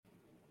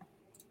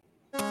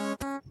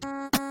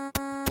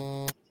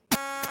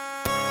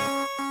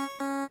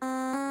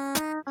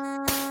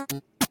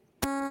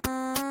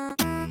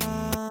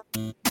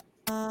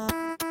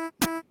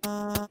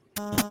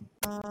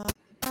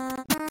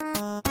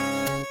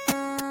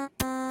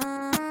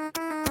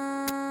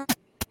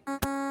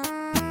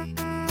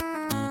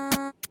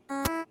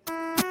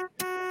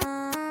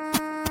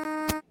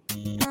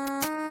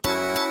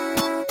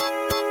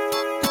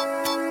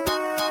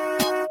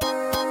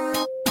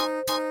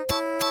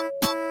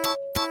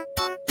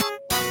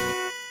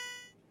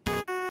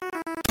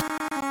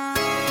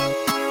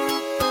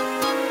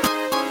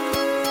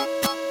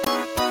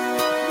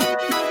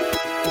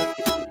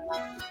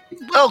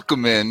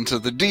Welcome into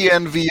the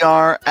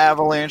DNVR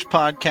Avalanche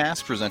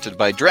Podcast presented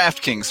by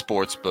DraftKings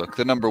Sportsbook,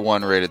 the number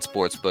one rated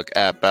sportsbook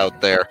app out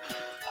there.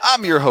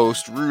 I'm your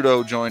host,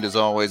 Rudo, joined as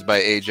always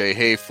by AJ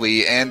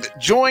Hayfley, and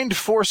joined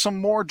for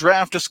some more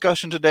draft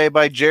discussion today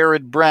by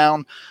Jared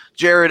Brown.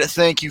 Jared,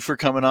 thank you for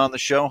coming on the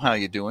show. How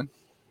you doing?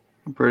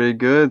 Pretty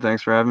good.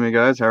 Thanks for having me,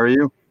 guys. How are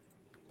you?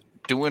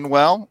 Doing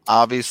well.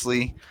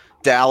 Obviously,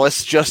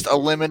 Dallas just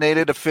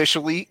eliminated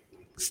officially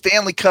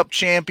Stanley Cup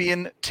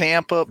champion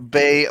Tampa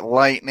Bay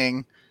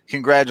Lightning.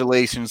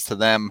 Congratulations to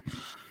them.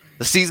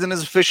 The season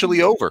is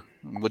officially over,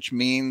 which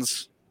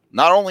means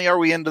not only are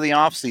we into the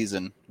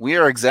offseason, we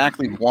are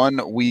exactly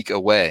 1 week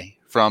away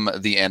from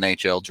the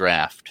NHL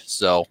Draft.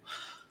 So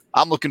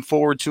I'm looking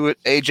forward to it.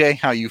 AJ,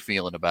 how you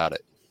feeling about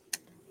it?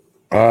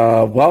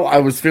 Well, I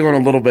was feeling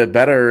a little bit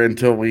better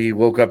until we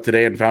woke up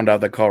today and found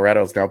out that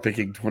Colorado is now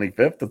picking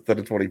 25th instead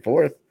of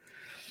 24th.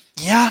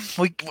 Yeah,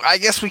 I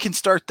guess we can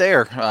start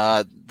there.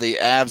 The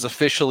Avs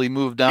officially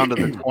moved down to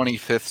the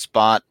 25th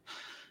spot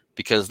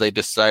because they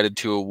decided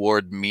to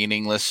award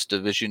meaningless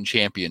division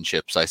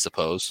championships, I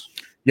suppose.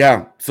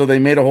 Yeah, so they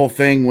made a whole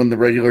thing when the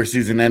regular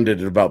season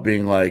ended about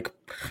being like,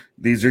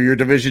 these are your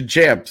division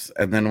champs.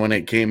 And then when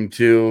it came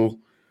to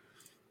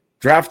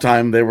draft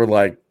time, they were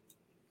like,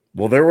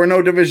 well, there were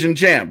no division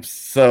champs,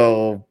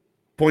 so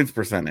points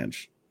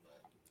percentage,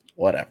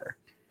 whatever.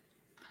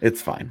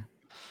 It's fine.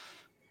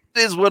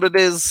 It is what it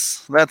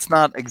is. That's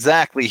not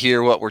exactly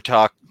what we're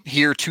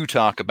here to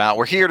talk about.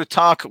 We're here to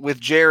talk with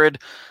Jared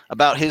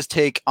about his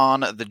take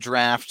on the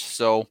draft.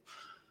 So,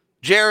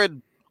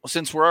 Jared,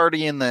 since we're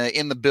already in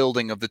the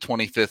building of the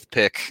 25th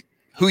pick,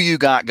 who you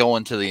got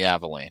going to the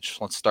Avalanche?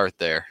 Let's start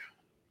there.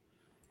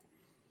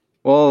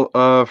 Well,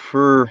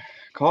 for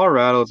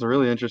Colorado, it's a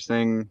really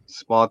interesting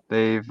spot.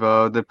 They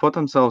put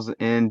themselves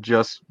in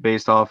just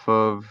based off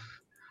of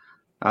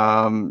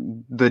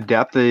the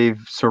depth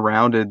they've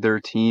surrounded their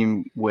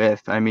team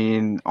with. I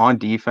mean, on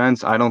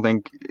defense, I don't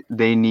think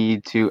they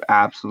need to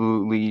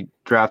absolutely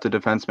draft a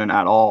defenseman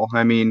at all.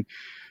 I mean,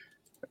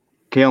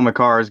 Cale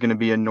Makar is going to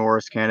be a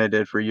Norris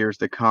candidate for years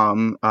to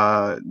come.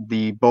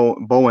 The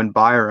Bowen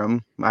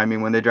Byram, I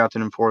mean, when they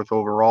drafted him 4th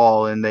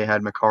overall and they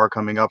had Makar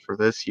coming up for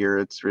this year,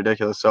 it's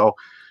ridiculous. So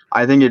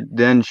I think it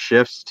then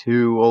shifts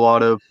to a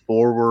lot of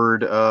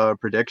forward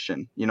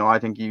prediction. You know, I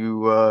think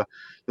you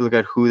look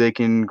at who they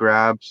can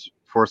grab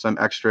for some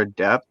extra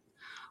depth.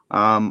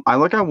 I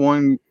look at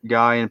one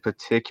guy in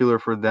particular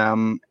for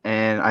them,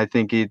 and I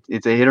think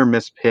it's a hit or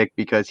miss pick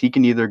because he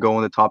can either go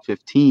in the top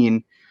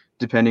 15,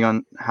 depending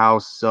on how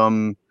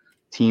some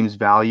teams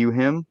value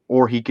him,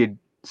 or he could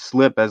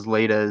slip as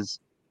late as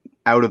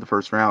out of the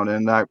first round.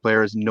 And that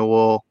player is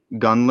Noel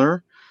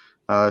Gunler,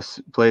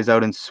 plays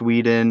out in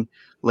Sweden,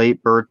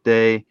 late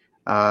birthday,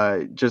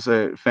 just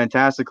a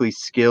fantastically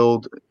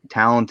skilled,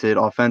 talented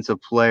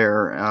offensive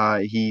player.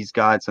 He's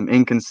got some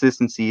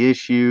inconsistency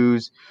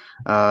issues.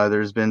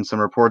 There's been some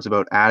reports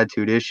about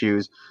attitude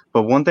issues.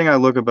 But one thing I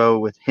look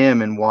about with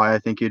him and why I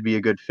think he'd be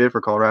a good fit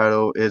for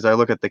Colorado is I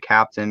look at the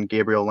captain,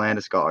 Gabriel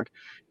Landeskog.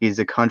 He's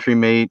a country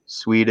mate,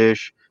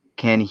 Swedish.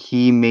 Can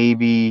he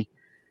maybe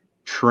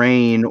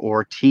train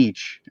or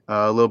teach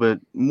a little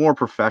bit more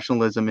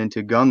professionalism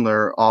into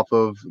Gunler off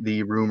of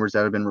the rumors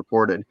that have been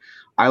reported?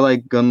 I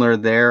like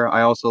Gunler there.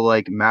 I also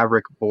like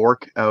Maverick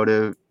Bourque out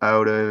in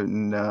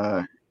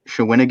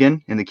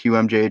Shawinigan in the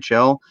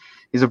QMJHL.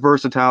 He's a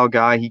versatile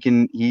guy.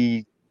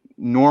 He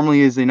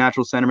normally is a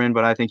natural centerman,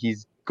 but I think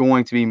he's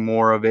going to be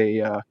more of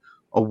a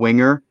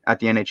winger at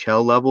the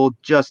NHL level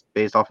just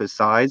based off his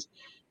size.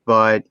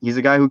 But he's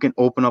a guy who can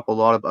open up a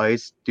lot of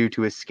ice due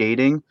to his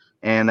skating.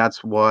 And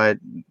that's what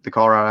the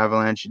Colorado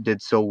Avalanche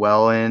did so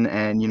well in.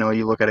 And, you know,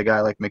 you look at a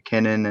guy like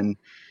McKinnon and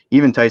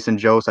even Tyson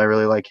Jost, I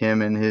really like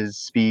him and his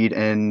speed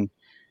and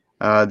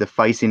the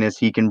feistiness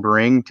he can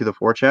bring to the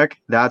forecheck.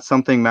 That's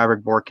something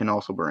Maverick Bourque can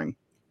also bring.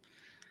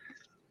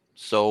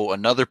 So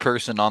another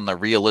person on the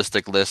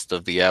realistic list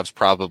of the Avs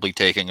probably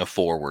taking a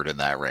forward in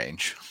that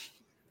range.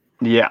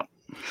 Yeah.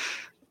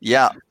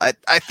 Yeah,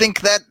 I think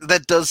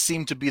that does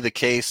seem to be the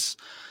case.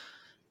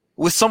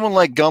 With someone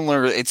like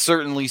Gunler, it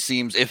certainly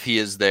seems if he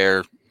is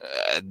there,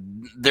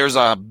 there's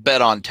a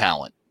bet on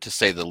talent, to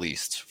say the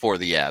least, for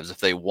the Avs if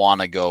they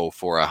want to go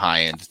for a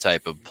high-end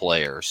type of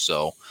player.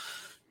 So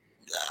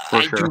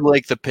I do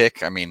like the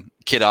pick. I mean,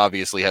 kid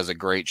obviously has a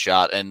great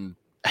shot and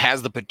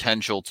has the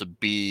potential to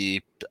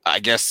be, I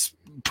guess,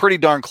 pretty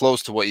darn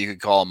close to what you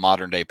could call a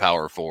modern-day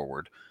power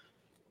forward.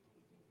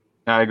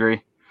 I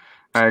agree.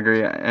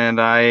 And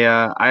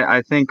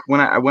I think when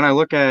I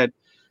look at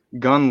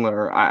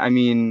Gunler, I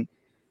mean,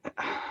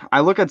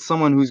 I look at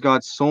someone who's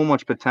got so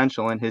much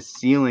potential and his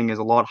ceiling is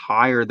a lot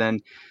higher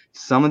than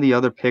some of the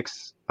other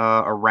picks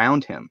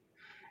around him.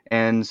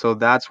 And so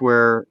that's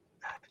where,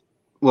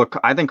 look,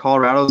 I think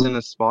Colorado's in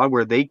a spot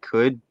where they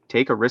could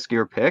take a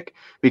riskier pick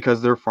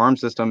because their farm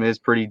system is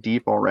pretty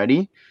deep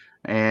already.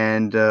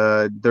 And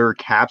their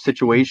cap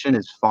situation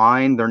is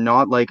fine. They're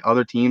not like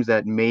other teams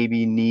that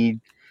maybe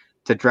need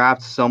to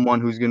draft someone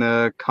who's going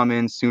to come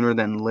in sooner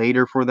than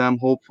later for them,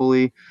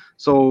 hopefully.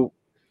 So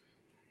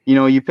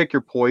you pick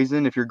your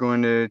poison if you're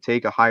going to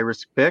take a high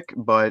risk pick,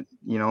 but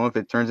if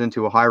it turns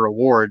into a high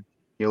reward,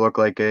 you look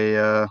like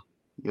a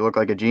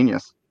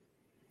genius.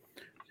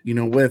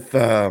 With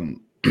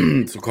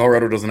so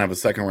Colorado doesn't have a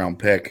second round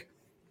pick,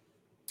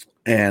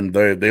 and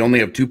they only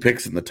have 2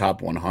 picks in the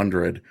top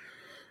 100.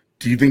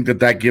 Do you think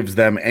that gives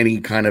them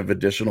any kind of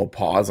additional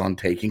pause on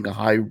taking a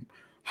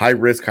high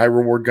risk, high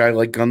reward guy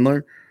like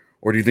Gunler?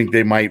 Or do you think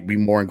they might be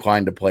more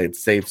inclined to play it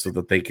safe so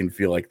that they can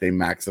feel like they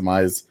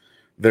maximize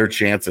their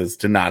chances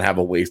to not have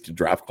a wasted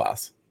draft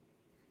class?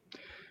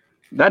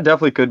 That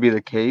definitely could be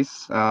the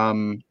case.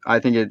 I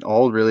think it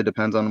all really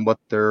depends on what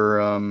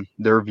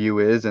their view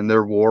is and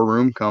their war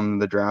room come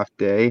the draft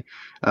day.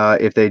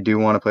 If they do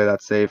want to play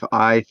that safe,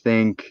 I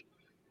think,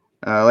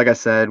 like I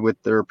said,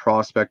 with their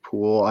prospect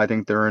pool, I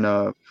think they're in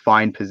a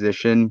fine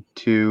position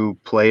to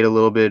play it a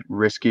little bit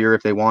riskier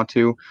if they want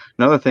to.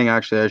 Another thing,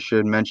 actually, I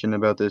should mention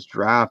about this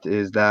draft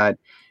is that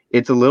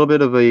it's a little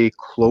bit of a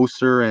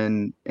closer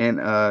and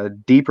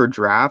deeper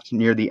draft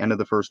near the end of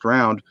the first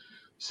round.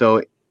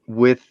 So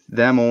with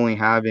them only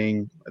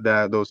having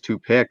those 2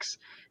 picks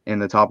in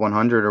the top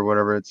 100 or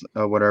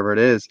whatever it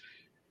is,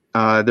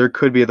 there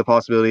could be the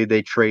possibility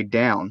they trade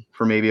down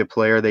for maybe a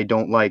player they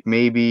don't like.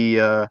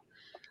 Maybe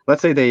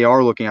let's say they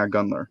are looking at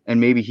Gunler and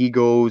maybe he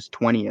goes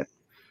 20th.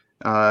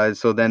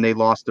 So then they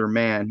lost their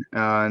man,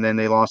 and then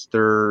they lost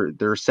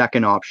their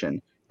second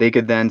option. They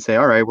could then say,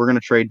 all right, we're going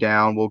to trade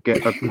down. We'll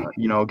get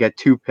get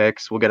 2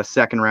 picks. We'll get a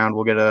second round.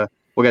 We'll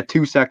get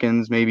 2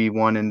 seconds, maybe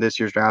one in this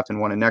year's draft and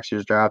one in next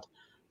year's draft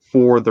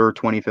for their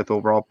 25th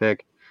overall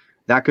pick.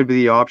 That could be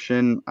the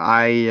option.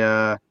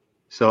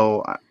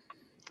 So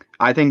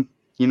I think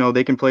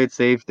they can play it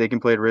safe. They can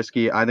play it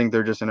risky. I think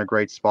they're just in a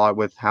great spot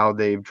with how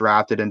they've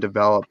drafted and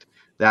developed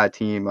that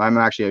team. I'm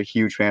actually a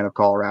huge fan of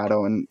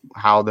Colorado and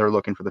how they're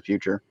looking for the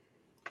future.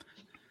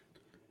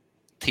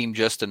 Team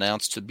just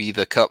announced to be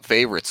the Cup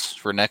favorites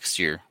for next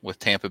year with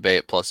Tampa Bay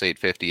at plus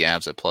 850,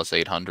 Avs at plus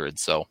 800.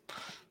 So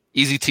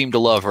easy team to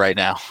love right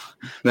now.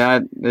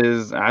 That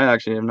is, I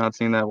actually have not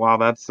seen that. Wow,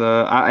 that's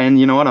and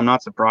you know what? I'm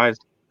not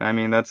surprised. I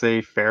mean, that's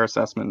a fair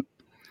assessment.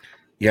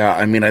 Yeah,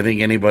 I mean, I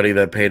think anybody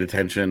that paid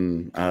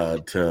attention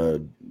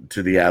to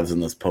the Avs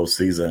in this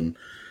postseason,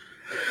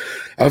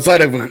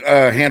 outside of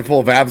a handful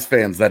of Avs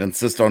fans that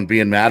insist on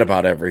being mad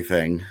about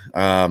everything,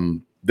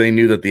 they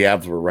knew that the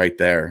Avs were right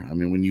there. I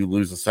mean, when you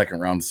lose a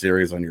second round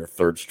series on your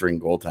third string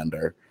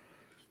goaltender,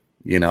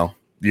 you're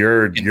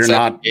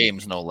not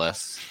games, no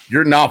less.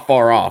 You're not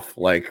far off.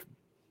 Like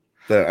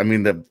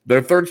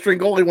their third string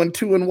goalie went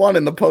 2-1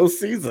 in the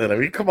postseason. I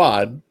mean, come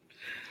on.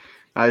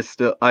 I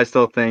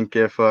still think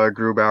if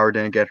Grubauer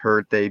didn't get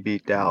hurt, they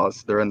beat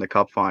Dallas. They're in the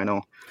Cup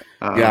final.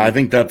 Yeah, I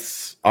think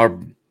that's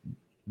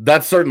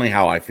certainly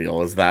how I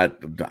feel. Is that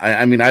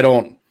I mean, I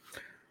don't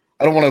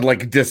want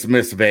to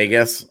dismiss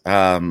Vegas.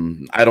 I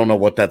don't know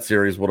what that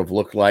series would have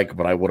looked like,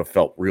 but I would have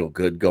felt real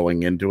good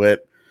going into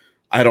it.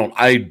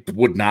 I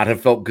would not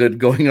have felt good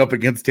going up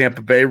against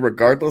Tampa Bay,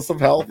 regardless of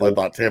health. I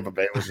thought Tampa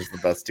Bay was just the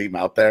best team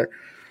out there,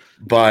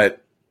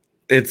 but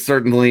it's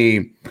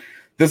certainly.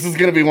 This is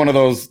going to be one of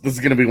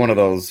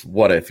those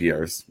what if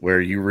years where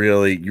you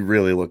really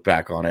look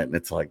back on it and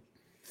it's like.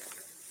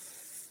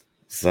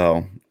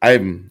 So I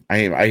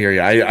hear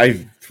you.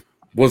 I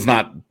was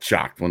not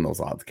shocked when those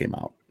odds came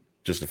out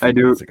just a few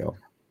minutes ago.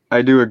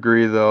 I do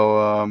agree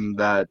though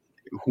that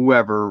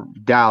whoever,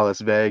 Dallas,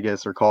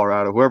 Vegas, or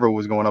Colorado, whoever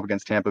was going up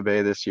against Tampa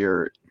Bay this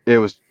year, it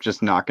was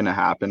just not going to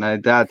happen.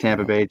 That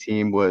Tampa Bay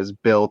team was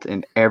built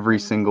in every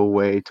single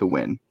way to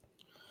win.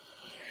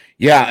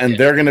 Yeah, and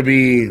they're going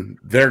to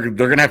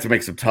have to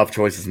make some tough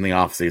choices in the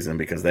offseason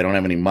because they don't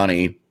have any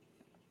money,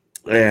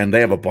 and they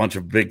have a bunch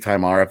of big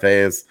time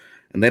RFAs,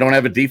 and they don't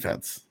have a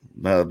defense.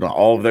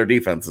 All of their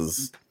defense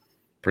is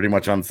pretty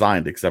much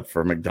unsigned except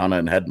for McDonough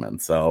and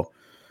Hedman. So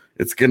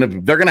they're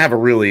going to have a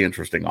really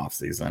interesting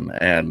offseason,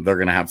 and they're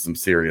going to have some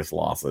serious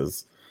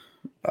losses.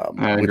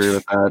 I agree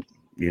with that.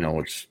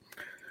 Which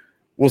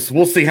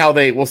we'll see how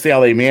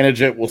they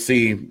manage it. We'll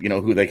see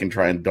who they can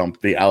try and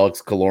dump the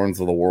Alex Killorns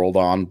of the world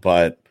on,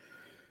 but.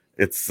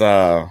 It's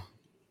draft.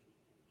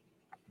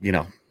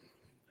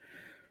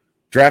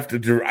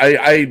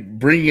 I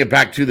bringing it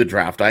back to the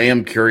draft. I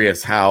am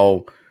curious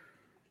how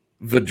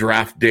the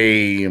draft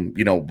day.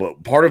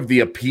 Part of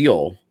the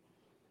appeal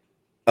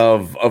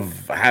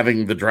of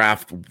having the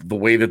draft the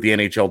way that the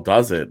NHL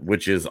does it,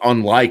 which is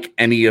unlike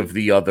any of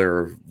the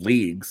other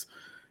leagues,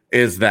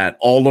 is that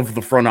all of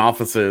the front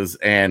offices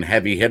and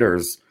heavy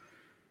hitters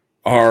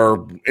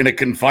are in a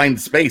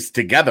confined space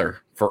together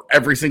for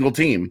every single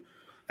team.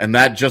 And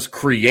that just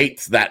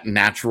creates that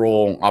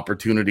natural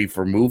opportunity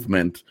for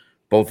movement,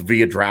 both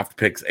via draft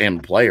picks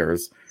and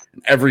players.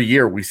 Every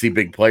year we see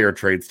big player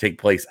trades take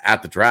place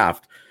at the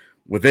draft.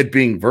 With it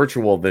being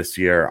virtual this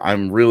year,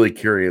 I'm really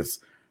curious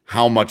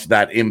how much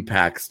that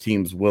impacts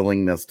teams'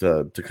 willingness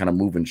to kind of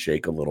move and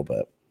shake a little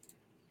bit.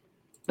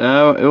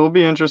 It will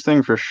be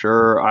interesting for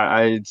sure.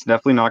 It's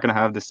definitely not going to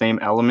have the same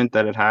element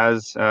that it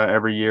has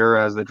every year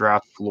as the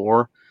draft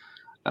floor.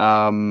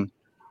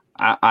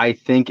 I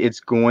think it's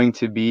going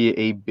to be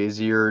a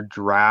busier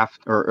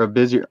draft or a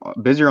busier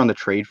on the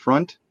trade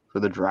front for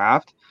the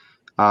draft.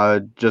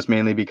 Just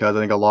mainly because I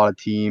think a lot of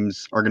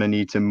teams are going to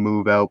need to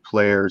move out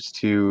players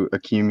to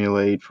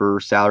accumulate for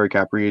salary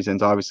cap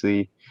reasons.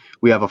 Obviously,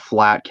 we have a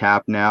flat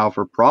cap now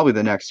for probably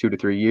the next 2 to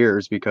 3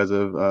 years because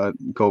of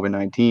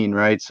COVID-19,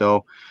 right?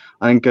 So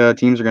I think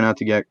teams are going to have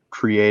to get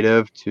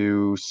creative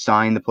to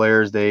sign the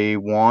players they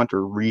want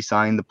or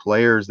re-sign the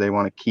players they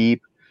want to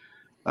keep.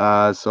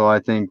 So I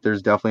think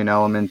there's definitely an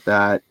element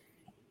that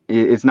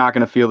it's not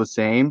going to feel the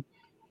same,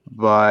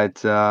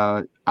 but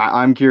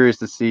I'm curious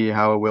to see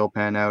how it will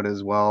pan out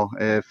as well.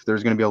 If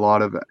there's going to be a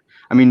lot of,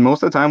 I mean,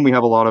 most of the time we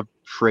have a lot of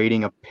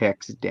trading of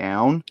picks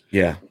down.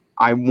 Yeah.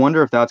 I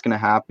wonder if that's going to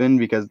happen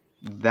because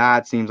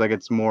that seems like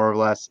it's more or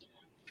less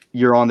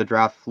you're on the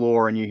draft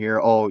floor and you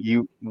hear,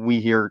 we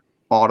hear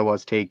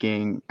Ottawa's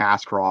taking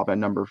Askarov at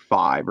number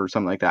 5 or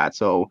something like that.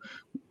 So,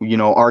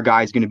 our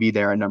guy's going to be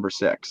there at number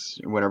 6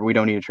 or whatever. We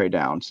don't need to trade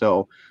down.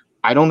 So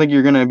I don't think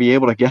you're going to be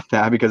able to get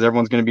that because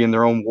everyone's going to be in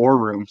their own war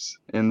rooms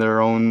in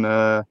their own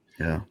their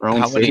own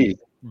How city. many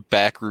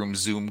backroom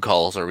Zoom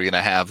calls are we going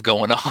to have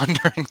going on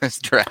during this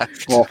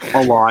draft? Well,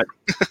 a lot.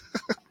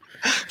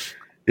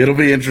 It'll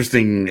be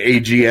interesting.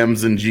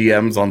 AGMs and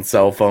GMs on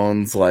cell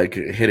phones, like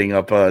hitting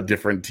up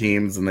different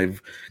teams, and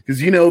because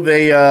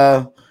they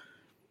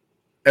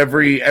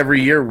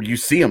every year you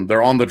see them.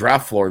 They're on the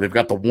draft floor. They've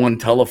got the one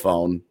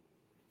telephone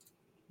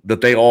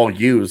that they all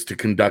use to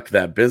conduct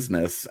that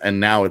business, and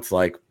now it's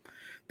like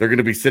they're going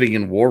to be sitting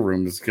in war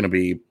rooms. It's going to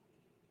be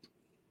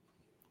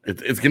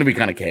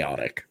kind of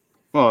chaotic.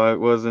 Well, it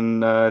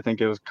wasn't. I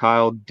think it was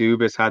Kyle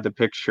Dubas had the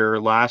picture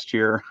last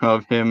year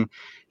of him.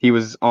 He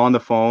was on the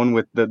phone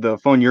with the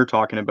phone you're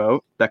talking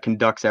about that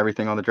conducts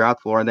everything on the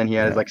draft floor, and then he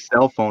had his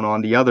cell phone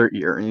on the other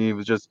ear, and he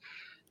was just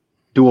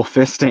dual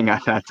fisting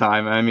at that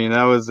time. I mean,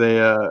 that was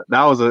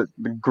a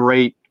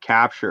great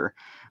capture.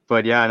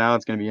 But yeah, now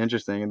it's going to be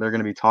interesting, and they're going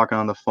to be talking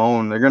on the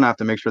phone. They're going to have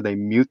to make sure they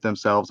mute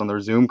themselves on their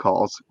Zoom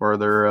calls, or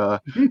their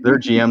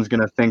GM's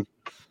going to think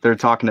they're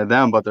talking to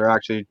them, but they're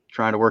actually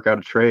trying to work out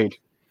a trade.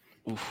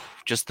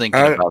 Oof, just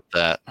thinking about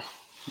that.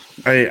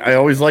 I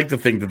always like to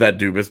think that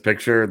Dubas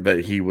picture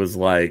that he was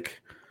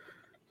like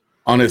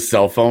on his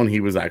cell phone,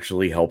 he was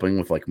actually helping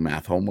with like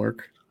math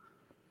homework.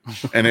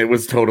 And it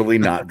was totally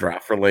not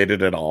draft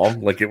related at all.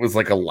 Like it was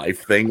like a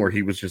life thing where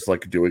he was just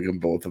like doing them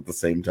both at the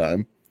same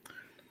time.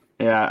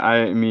 Yeah,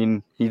 I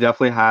mean, he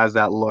definitely has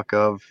that look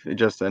of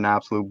just an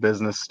absolute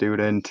business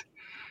student.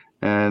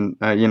 And,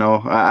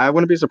 I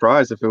wouldn't be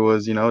surprised if it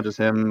was, just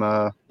him,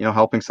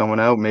 helping someone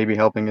out, maybe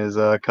helping his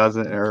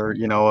cousin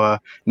or,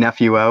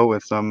 nephew out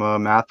with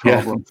some math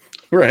problems.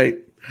 Yeah, right.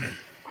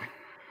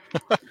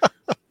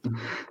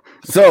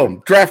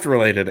 So, draft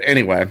related.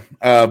 Anyway,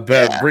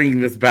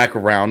 bringing this back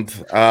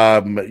around,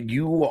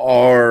 you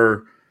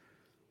are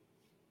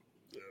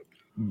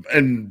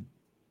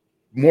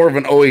more of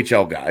an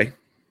OHL guy.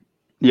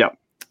 Yeah.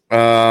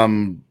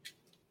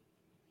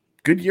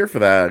 Good year for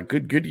that.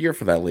 Good year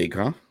for that league,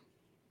 huh?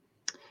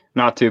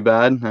 Not too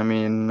bad. I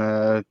mean,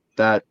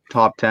 that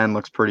top 10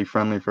 looks pretty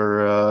friendly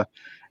for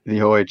the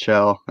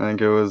OHL. I think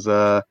it was.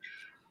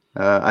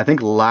 I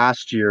think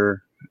last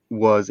year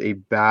was a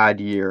bad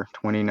year,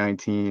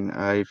 2019.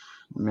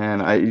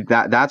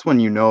 That's when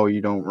you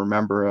don't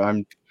remember.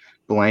 I'm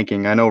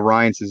blanking. I know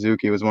Ryan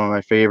Suzuki was one of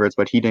my favorites,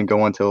 but he didn't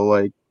go until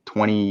like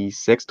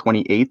 26th,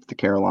 28th to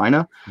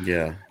Carolina.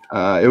 Yeah.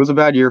 It was a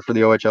bad year for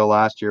the OHL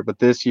last year, but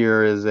this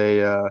year is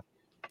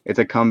it's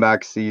a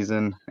comeback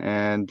season,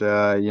 and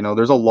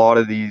there's a lot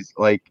of these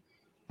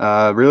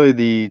really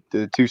the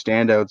two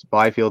standouts,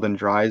 Byfield and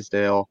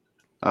Drysdale,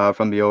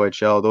 from the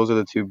OHL. Those are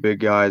the two big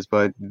guys,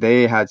 but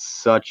they had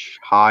such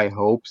high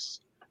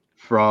hopes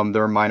from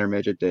their minor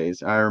midget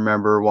days. I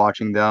remember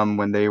watching them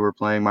when they were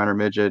playing minor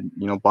midget.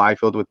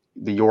 Byfield with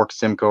the York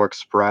Simcoe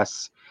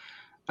Express,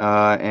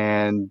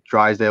 and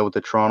Drysdale with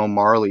the Toronto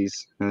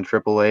Marlies and the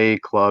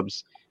AAA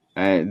clubs.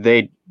 And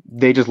they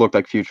just looked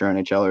like future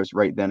NHLers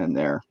right then and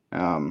there.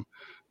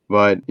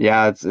 But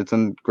yeah, it's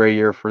a great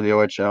year for the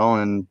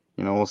OHL, and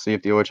we'll see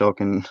if the OHL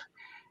can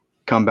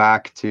come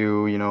back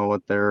to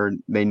what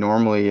they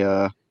normally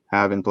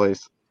have in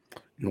place.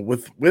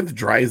 With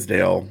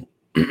Drysdale,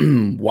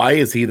 why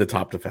is he the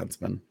top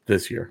defenseman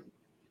this year?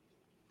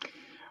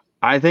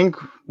 I think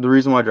the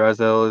reason why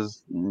Drysdale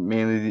is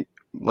mainly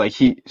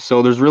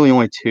so there's really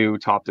only two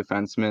top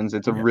defensemen.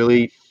 It's a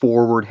really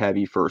forward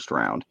heavy first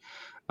round.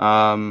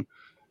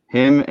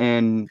 Him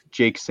and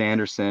Jake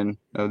Sanderson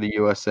of the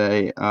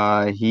USA.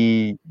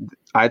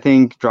 I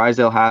think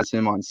Drysdale has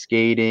him on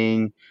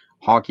skating,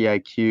 hockey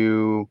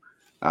IQ,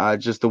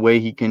 just the way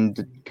he can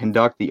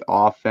conduct the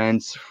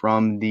offense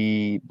from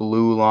the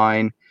blue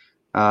line.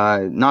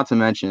 Not to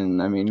mention,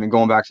 I mean,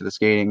 going back to the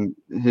skating,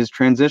 his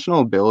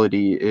transitional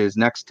ability is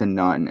next to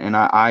none. And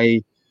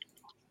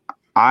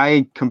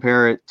I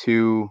compare it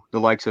to the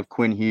likes of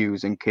Quinn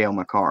Hughes and Cale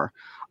Makar.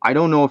 I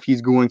don't know if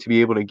he's going to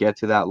be able to get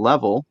to that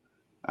level.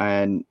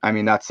 And I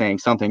mean, that's saying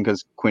something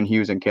because Quinn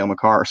Hughes and Cale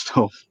Makar are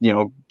still,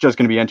 just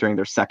going to be entering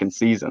their second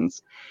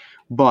seasons.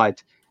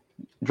 But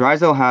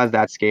Drysdale has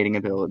that skating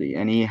ability,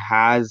 and he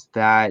has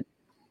that,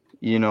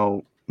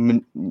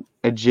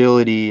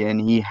 agility,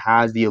 and he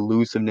has the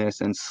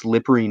elusiveness and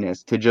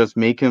slipperiness to just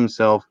make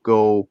himself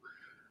go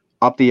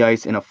up the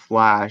ice in a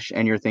flash,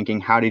 and you're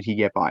thinking, how did he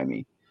get by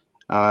me?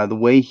 The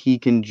way he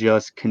can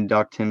just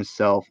conduct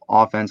himself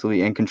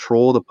offensively and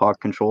control the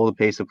puck, control the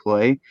pace of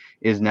play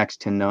is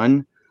next to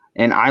none.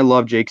 And I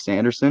love Jake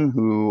Sanderson,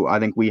 who I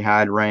think we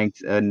had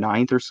ranked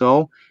ninth or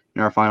so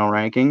in our final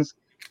rankings.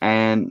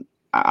 And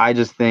I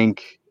just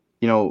think,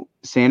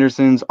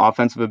 Sanderson's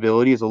offensive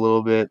ability is a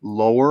little bit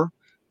lower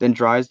than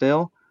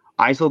Drysdale.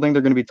 I still think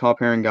they're going to be top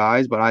pairing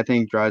guys, but I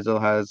think Drysdale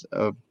has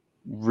a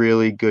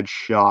really good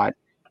shot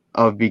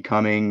of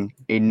becoming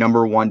a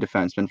number one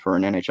defenseman for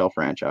an NHL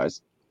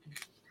franchise.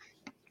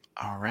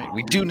 All right.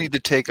 We do need to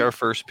take our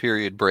first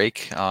period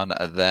break on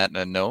that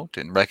note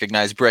and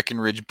recognize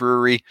Breckenridge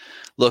Brewery.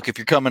 Look, if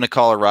you're coming to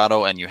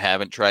Colorado and you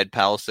haven't tried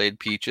Palisade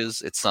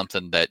Peaches, it's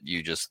something that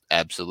you just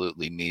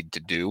absolutely need to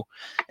do.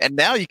 And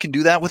now you can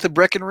do that with a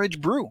Breckenridge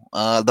brew.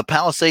 The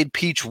Palisade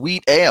Peach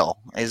Wheat Ale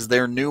is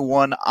their new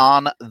one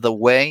on the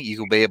way.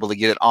 You'll be able to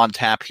get it on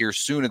tap here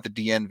soon at the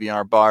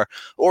DNVR bar,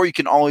 or you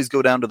can always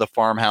go down to the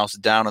farmhouse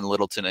down in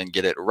Littleton and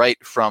get it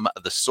right from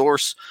the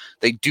source.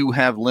 They do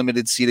have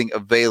limited seating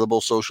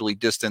available, socially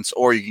distance,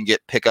 or you can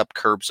get pickup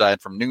curbside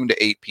from noon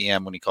to 8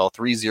 p.m. when you call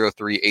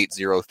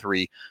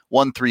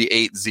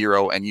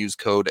 303-803-1380 and use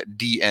code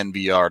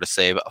DNVR to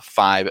save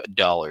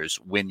 $5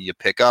 when you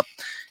pick up.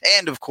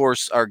 And of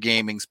course, our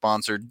gaming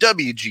sponsor,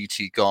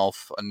 WGT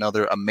Golf,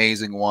 another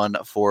amazing one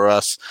for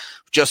us.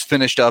 Just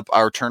finished up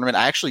our tournament.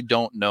 I actually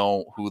don't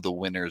know who the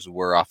winners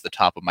were off the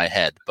top of my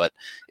head, but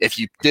if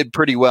you did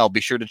pretty well,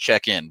 be sure to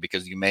check in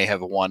because you may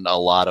have won a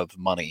lot of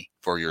money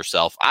for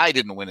yourself. I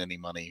didn't win any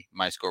money.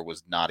 My score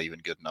was not even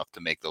good enough to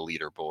make the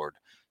leaderboard.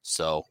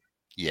 So,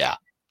 yeah,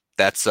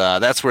 that's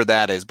where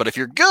that is. But if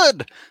you're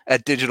good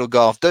at digital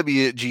golf,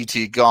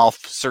 WGT Golf,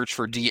 search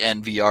for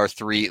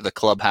DNVR3, the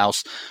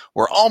clubhouse.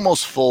 We're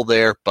almost full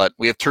there, but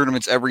we have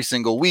tournaments every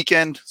single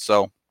weekend.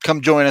 So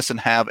come join us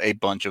and have a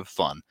bunch of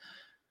fun.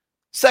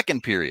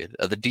 Second period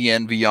of the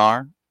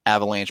DNVR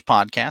Avalanche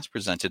Podcast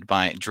presented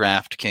by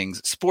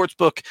DraftKings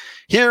Sportsbook.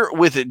 Here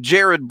with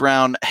Jared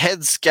Brown,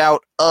 head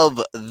scout of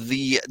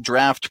the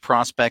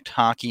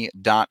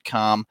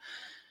DraftProspectHockey.com.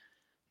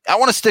 I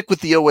want to stick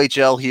with the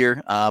OHL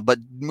here, but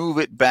move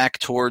it back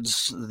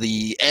towards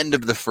the end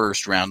of the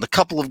first round. A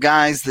couple of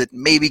guys that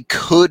maybe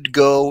could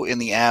go in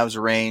the Avs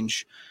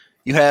range.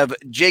 You have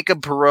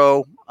Jacob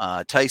Perreault,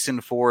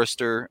 Tyson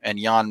Foerster, and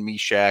Jan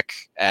Mysak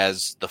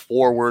as the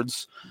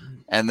forwards.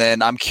 And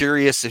then I'm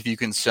curious if you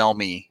can sell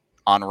me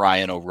on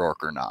Ryan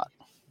O'Rourke or not.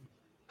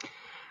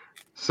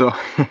 So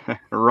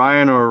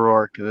Ryan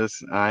O'Rourke,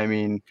 I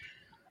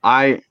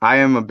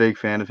am a big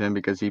fan of him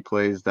because he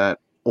plays that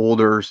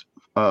older,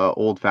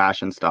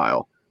 old-fashioned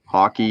style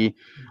hockey,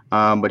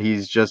 but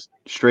he's just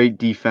straight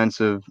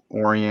defensive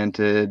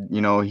oriented.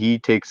 He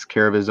takes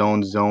care of his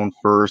own zone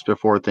first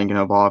before thinking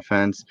of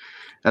offense.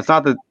 That's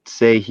not to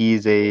say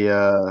he's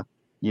a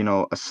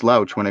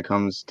slouch when it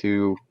comes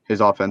to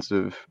his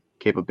offensive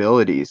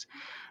capabilities,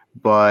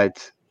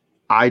 but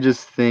I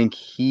just think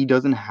he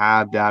doesn't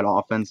have that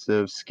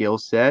offensive skill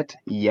set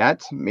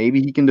yet.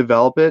 Maybe he can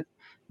develop it.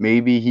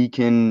 Maybe he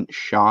can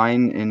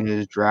shine in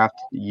his draft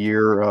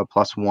year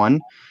 +1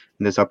 in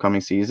this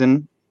upcoming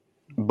season,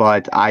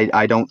 but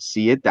I don't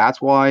see it.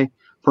 That's why,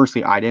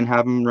 personally, I didn't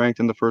have him ranked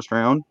in the first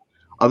round.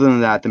 Other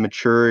than that, the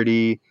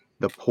maturity,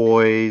 the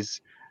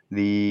poise,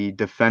 the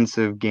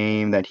defensive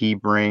game that he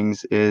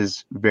brings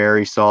is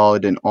very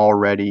solid and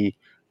already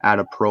at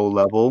a pro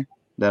level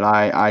that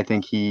I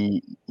think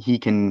he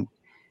can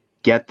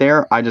get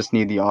there. I just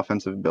need the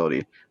offensive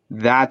ability.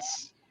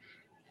 That's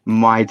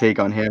my take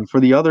on him. For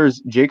the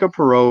others, Jacob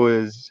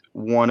Perreault is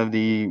one of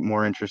the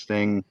more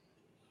interesting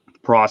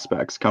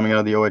prospects coming out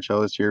of the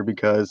OHL this year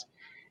because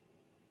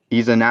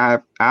he's an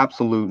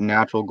absolute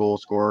natural goal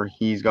scorer.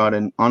 He's got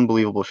an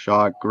unbelievable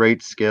shot,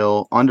 great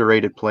skill,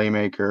 underrated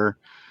playmaker.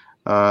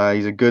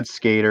 He's a good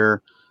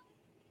skater,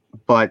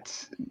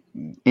 but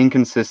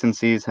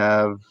inconsistencies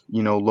have,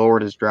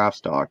 lowered his draft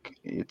stock.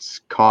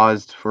 It's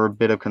caused for a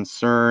bit of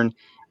concern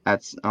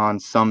on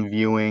some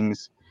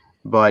viewings,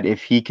 but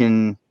if he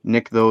can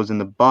nick those in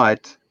the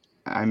butt,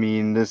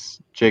 this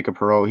Jacob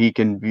Perreault, he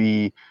can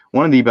be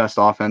one of the best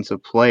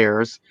offensive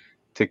players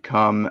to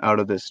come out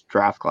of this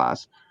draft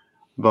class.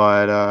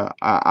 But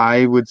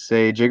I would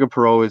say Jacob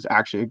Perreault is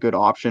actually a good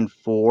option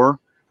for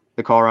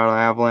the Colorado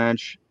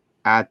Avalanche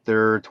at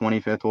their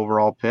 25th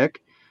overall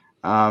pick.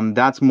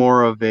 That's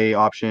more of a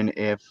option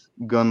if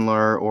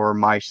Gunler or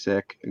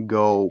Mysak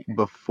go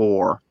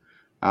before.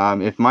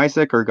 If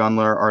Mysak or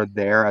Gunler are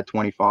there at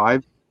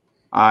 25,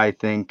 I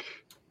think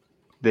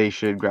they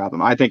should grab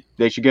them. I think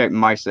they should get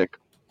Mysak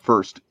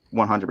first,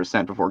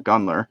 100% before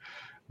Gunler.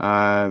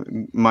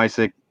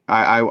 Mysak,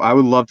 I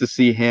would love to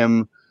see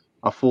him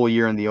a full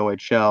year in the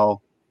OHL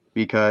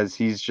because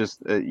he's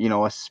just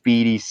a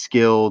speedy,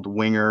 skilled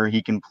winger.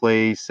 He can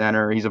play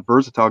center. He's a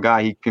versatile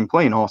guy. He can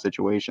play in all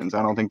situations.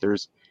 I don't think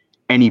there's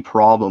any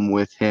problem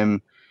with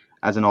him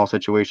as an all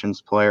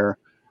situations player.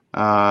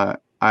 I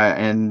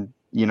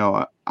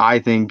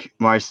think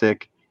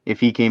Mysick, if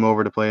he came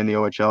over to play in the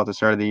OHL at the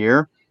start of the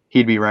year,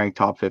 he'd be ranked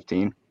top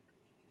 15.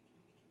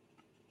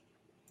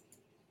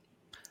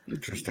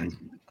 Interesting.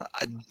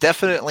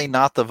 Definitely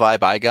not the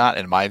vibe I got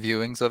in my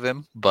viewings of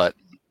him, but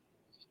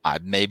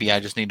maybe I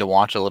just need to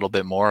watch a little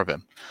bit more of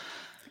him.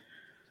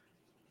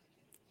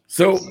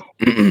 So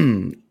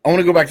I want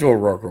to go back to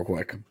O'Rourke real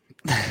quick.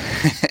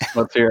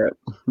 Let's hear it.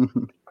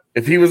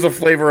 If he was a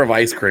flavor of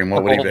ice cream,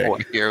 what would he be? Boy,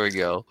 here we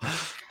go.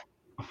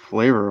 A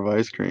flavor of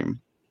ice cream.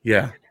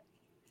 Yeah.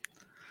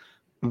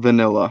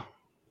 Vanilla.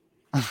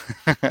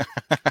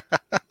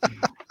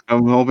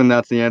 I'm hoping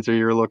that's the answer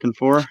you were looking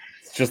for.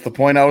 It's just the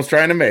point I was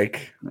trying to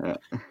make. Yeah.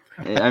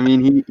 I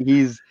mean,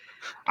 he's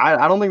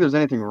I don't think there's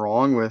anything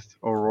wrong with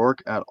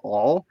O'Rourke at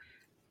all.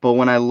 But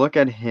when I look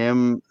at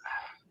him,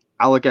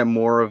 I look at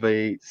more of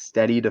a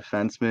steady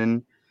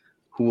defenseman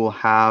who will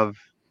have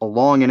a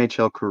long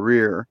NHL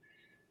career,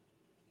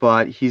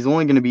 but he's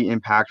only going to be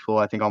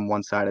impactful, I think, on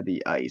one side of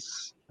the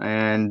ice.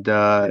 And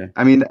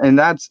I mean, and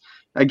that's,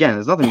 again,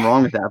 there's nothing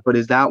wrong with that, but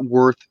is that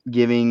worth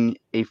giving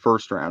a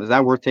first round? Is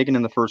that worth taking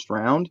in the first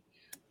round?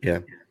 Yeah.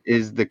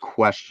 Is the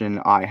question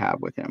I have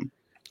with him.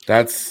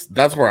 That's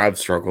where I've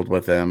struggled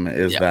with him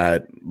is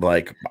that,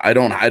 like, I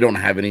don't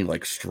have any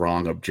like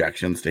strong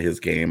objections to his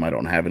game. I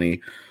don't have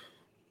any,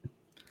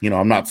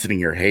 I'm not sitting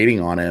here hating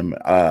on him.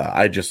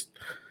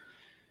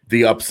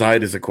 The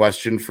upside is a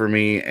question for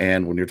me.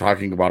 And when you're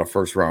talking about a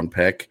first round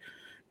pick,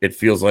 it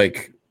feels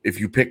like if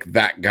you pick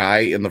that guy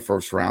in the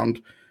first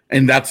round,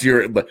 and if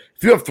you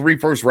have 3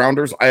 first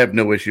rounders, I have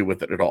no issue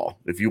with it at all.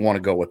 If you want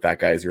to go with that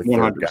guy as your 100%.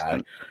 third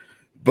guy.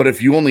 But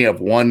if you only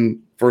have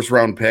 1 first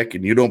round pick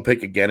and you don't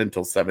pick again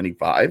until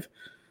 75,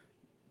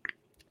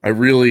 I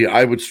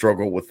would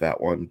struggle with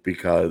that one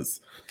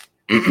because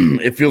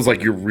it feels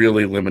like you're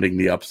really limiting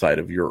the upside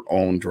of your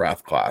own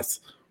draft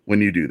class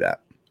when you do that.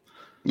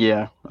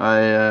 Yeah,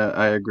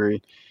 I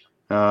agree.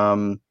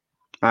 I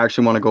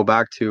actually want to go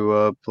back to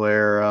a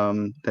player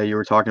that you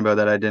were talking about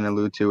that I didn't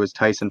allude to, is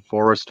Tyson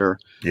Foerster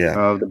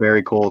of the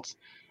Barrie Colts.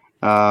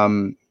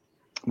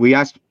 We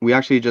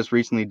actually just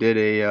recently did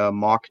a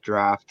mock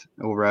draft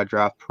over at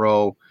Draft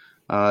Pro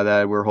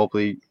that we're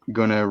hopefully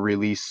going to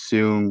release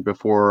soon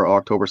before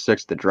October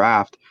 6th, the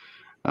draft.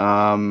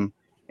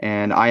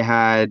 And I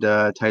had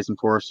Tyson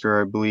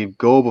Foerster, I believe,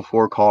 go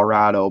before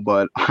Colorado,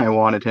 but I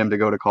wanted him to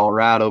go to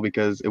Colorado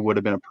because it would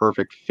have been a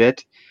perfect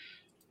fit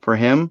for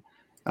him.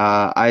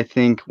 I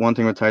think one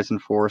thing with Tyson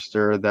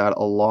Foerster that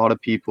a lot of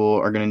people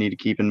are going to need to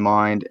keep in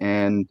mind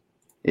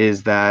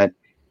is that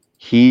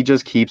he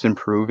just keeps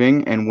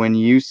improving. And when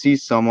you see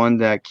someone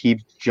that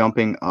keeps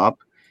jumping up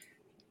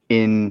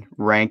in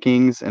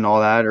rankings and all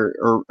that,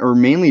 or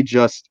mainly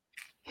just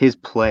his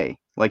play,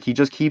 like he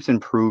just keeps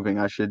improving.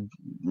 I should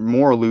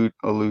more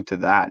allude to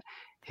that.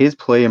 His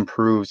play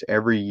improves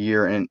every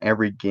year and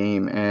every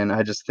game. And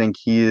I just think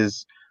he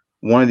is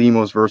one of the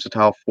most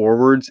versatile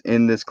forwards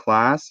in this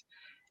class.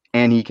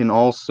 And he can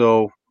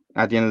also,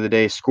 at the end of the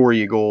day, score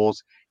you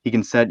goals. He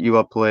can set you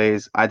up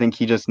plays. I think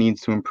he just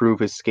needs to improve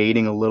his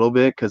skating a little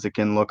bit because it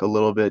can look a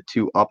little bit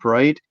too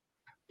upright.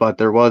 But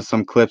there was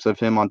some clips of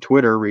him on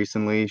Twitter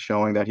recently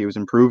showing that he was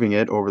improving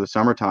it over the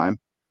summertime.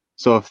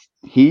 So if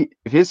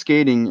his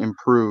skating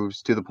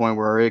improves to the point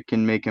where it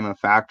can make him a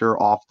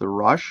factor off the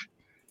rush,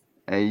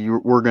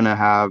 we're going to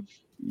have,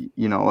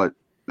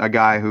 a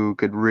guy who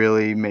could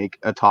really make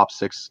a top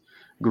 6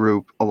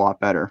 group a lot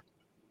better.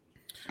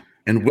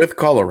 And with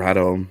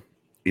Colorado,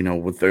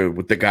 with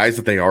the guys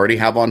that they already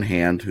have on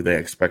hand, who they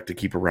expect to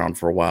keep around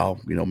for a while,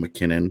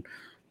 McKinnon,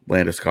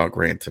 Landeskog,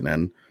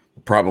 Rantanen,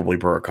 probably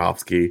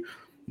Burakovsky,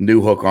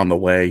 Newhook on the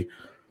way.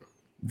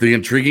 The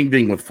intriguing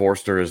thing with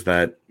Foerster is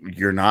that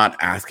you're not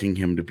asking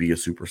him to be a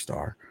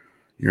superstar.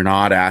 You're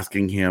not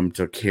asking him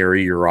to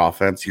carry your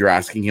offense. You're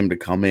asking him to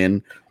come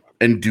in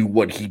and do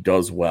what he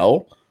does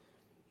well.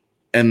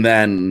 And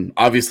then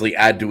obviously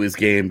add to his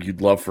game.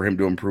 You'd love for him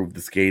to improve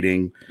the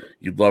skating.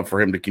 You'd love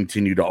for him to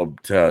continue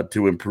to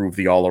improve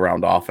the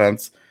all-around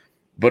offense.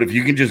 But if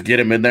you can just get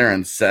him in there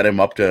and set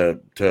him up to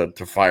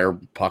fire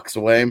pucks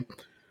away,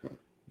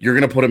 you're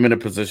going to put him in a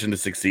position to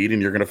succeed,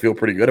 and you're going to feel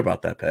pretty good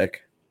about that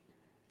pick.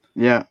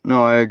 Yeah,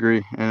 no, I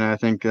agree. And I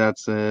think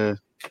that's an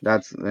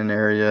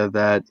area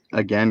that,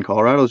 again,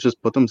 Colorado's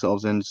just put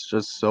themselves in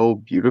just so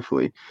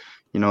beautifully.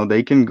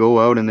 They can go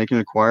out and they can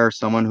acquire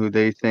someone who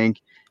they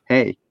think,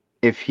 hey,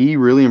 if he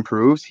really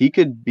improves, he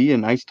could be a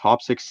nice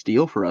top 6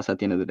 steal for us at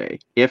the end of the day.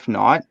 If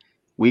not,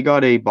 we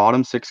got a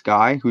bottom 6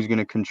 guy who's going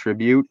to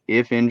contribute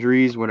if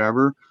injuries,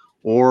 whatever,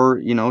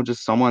 or,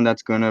 just someone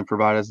that's going to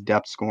provide us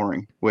depth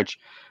scoring, which,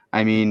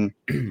 I mean,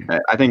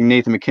 I think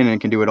Nathan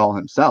McKinnon can do it all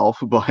himself,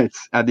 but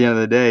at the end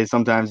of the day,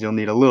 sometimes you'll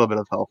need a little bit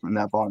of help in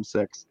that bottom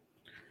 6.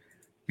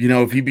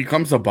 If he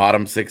becomes a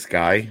bottom 6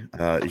 guy,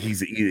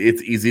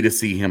 it's easy to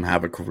see him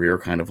have a career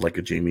kind of like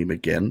a Jamie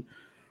McGinn,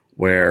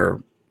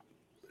 where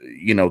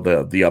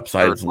the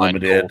upside is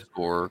limited,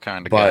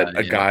 kind of but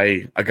a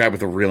guy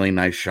with a really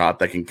nice shot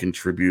that can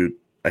contribute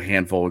a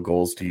handful of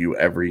goals to you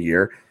every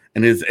year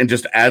and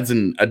just adds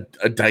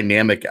a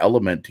dynamic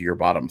element to your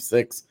bottom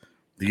six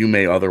that you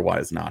may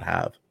otherwise not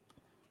have.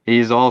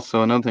 He's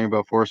also, another thing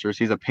about Foerster is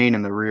he's a pain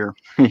in the rear.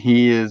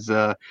 He is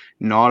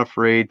not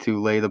afraid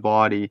to lay the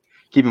body.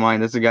 Keep in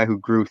mind, this is a guy who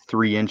grew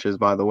 3 inches,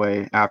 by the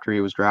way, after he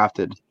was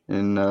drafted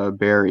in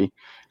Barrie.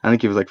 I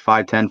think he was like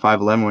 5'10",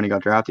 5'11" when he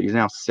got drafted. He's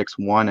now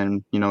 6'1",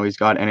 and, he's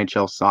got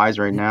NHL size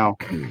right now.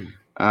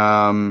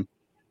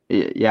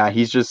 Yeah,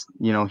 he's just,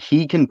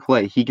 he can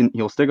play.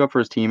 He'll stick up for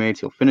his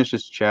teammates. He'll finish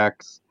his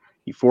checks.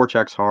 He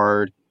forechecks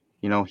hard.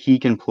 He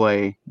can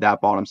play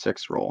that bottom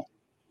six role.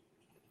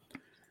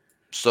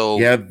 So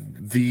yeah,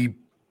 the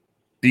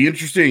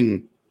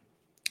interesting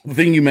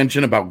thing you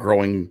mentioned about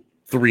growing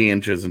 3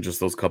 inches in just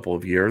those couple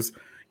of years,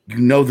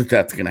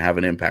 that's going to have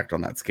an impact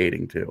on that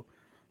skating too,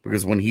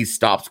 because when he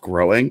stops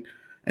growing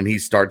and he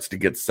starts to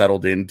get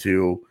settled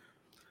into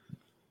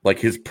like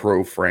his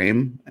pro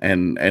frame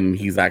and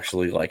he's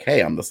actually like, hey,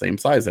 I'm the same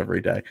size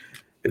every day,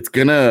 it's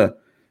gonna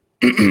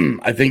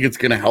I think it's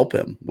gonna help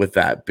him with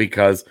that,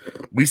 because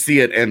we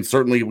see it, and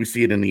certainly we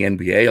see it in the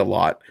NBA a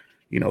lot.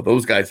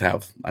 Those guys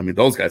have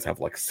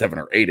like 7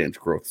 or 8 inch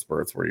growth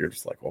spurts where you're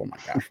just like, oh my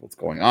gosh, what's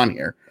going on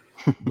here?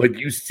 But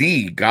you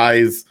see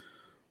guys,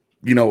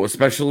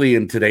 especially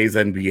in today's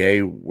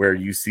NBA, where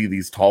you see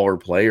these taller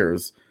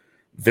players,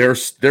 they're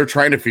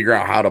trying to figure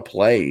out how to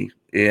play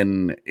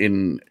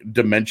in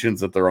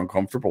dimensions that they're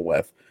uncomfortable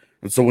with.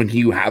 And so when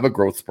you have a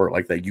growth spurt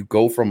like that, you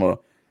go from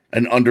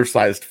an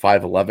undersized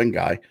 5'11"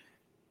 guy,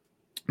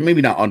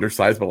 maybe not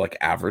undersized, but like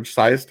average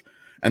sized,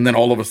 and then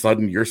all of a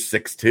sudden you're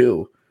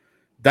 6'2".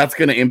 That's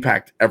going to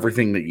impact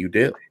everything that you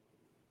do.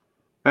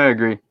 I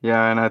agree.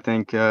 Yeah, and I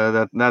think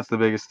that's the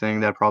biggest thing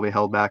that probably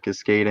held back his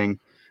skating,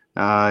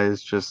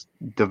 is just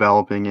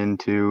developing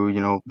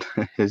into,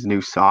 his new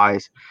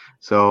size.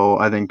 So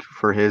I think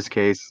for his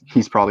case,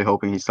 he's probably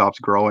hoping he stops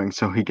growing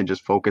so he can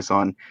just focus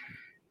on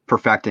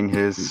perfecting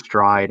his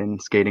stride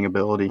and skating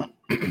ability.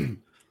 And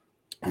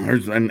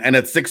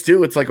at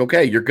 6'2", it's like,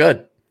 okay, you're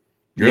good.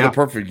 You're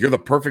the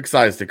perfect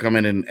size to come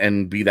in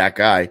and be that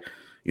guy.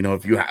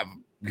 If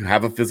you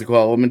have a physical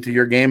element to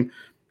your game,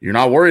 you're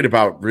not worried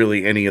about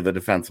really any of the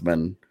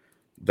defensemen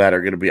that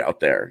are going to be out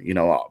there.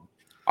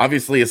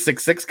 Obviously a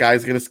 6'6" guy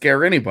is going to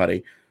scare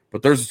anybody,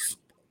 but there's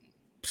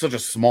such a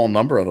small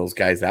number of those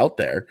guys out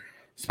there,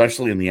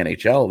 especially in the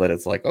NHL, that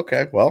it's like,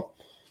 okay, well,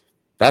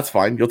 that's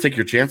fine. You'll take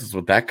your chances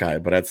with that guy.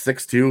 But at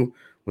 6'2",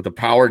 with a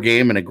power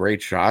game and a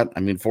great shot, I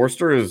mean,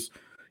 Foerster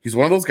he's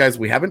one of those guys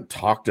we haven't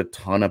talked a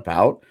ton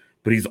about,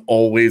 but he's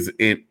always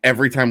in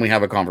every time we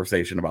have a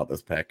conversation about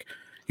this pick.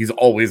 He's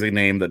always a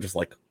name that just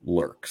like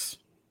lurks.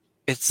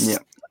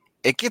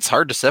 It gets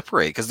hard to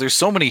separate because there's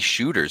so many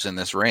shooters in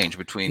this range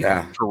between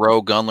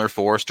Perreault, Gunler,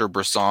 Foerster,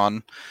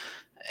 Brisson.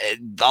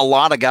 A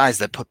lot of guys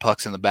that put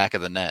pucks in the back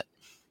of the net.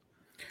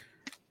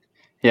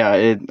 Yeah,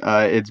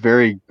 it's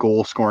very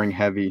goal scoring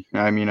heavy.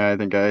 I mean, I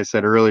think I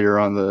said earlier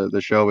on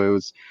the show, it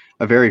was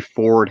a very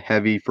forward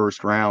heavy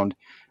first round,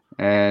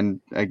 and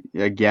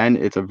again,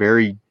 it's a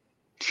very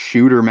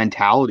shooter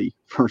mentality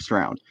first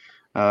round.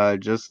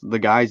 Just the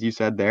guys you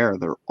said there,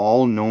 they're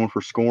all known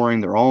for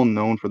scoring. They're all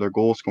known for their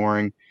goal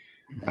scoring.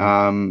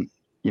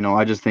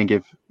 I just think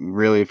if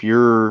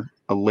you're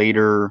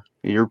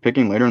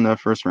picking later in the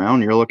first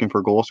round, you're looking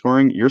for goal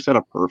scoring, you're set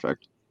up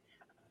perfect.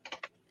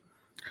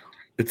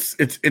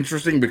 It's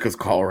interesting because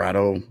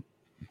Colorado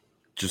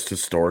just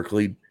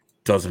historically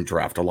doesn't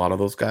draft a lot of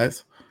those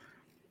guys.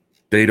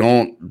 They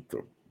don't,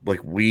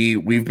 like,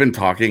 we've been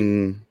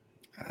talking,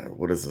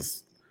 what is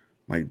this?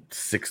 My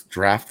 6th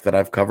draft that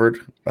I've covered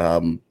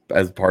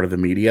as part of the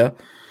media.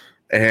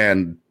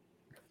 And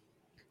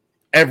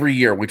every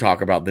year we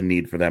talk about the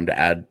need for them to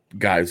add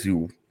guys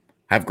who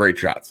have great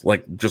shots,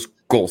 like just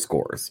goal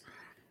scorers.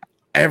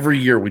 Every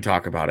year we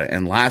talk about it.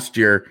 And last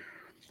year,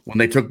 when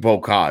they took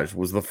Bocage,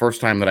 was the first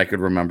time that I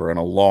could remember in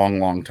a long,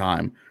 long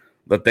time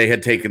that they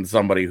had taken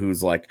somebody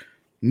whose like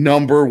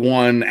number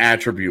one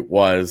attribute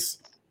was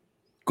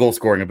goal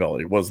scoring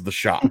ability, was the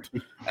shot,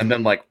 and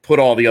then like put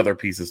all the other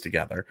pieces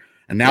together.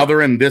 And now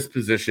they're in this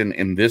position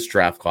in this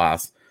draft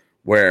class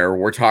where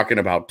we're talking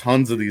about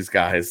tons of these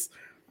guys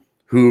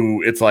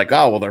who it's like,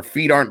 oh, well, their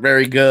feet aren't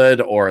very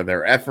good or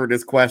their effort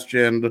is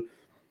questioned,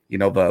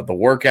 the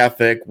work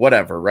ethic,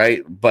 whatever,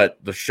 right? But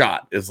the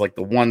shot is like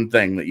the one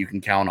thing that you can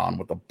count on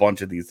with a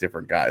bunch of these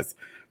different guys.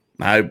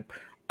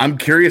 I'm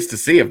curious to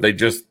see if they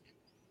just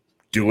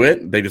do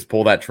it, they just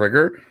pull that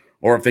trigger,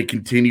 or if they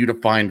continue to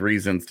find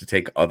reasons to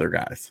take other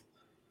guys.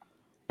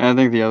 And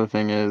I think the other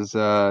thing is,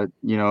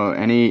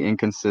 any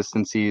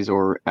inconsistencies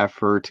or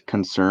effort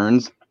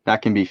concerns,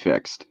 that can be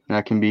fixed.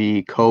 That can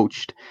be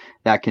coached.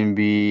 That can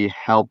be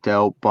helped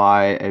out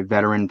by a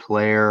veteran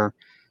player.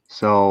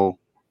 So,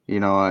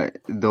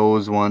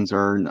 those ones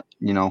are,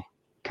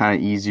 kind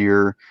of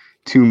easier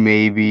to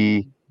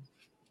maybe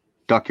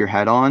duck your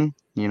head on,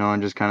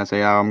 and just kind of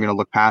say, oh, I'm going to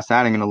look past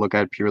that. I'm going to look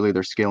at purely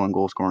their skill and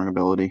goal scoring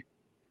ability.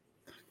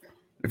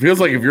 It feels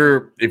like if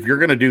you're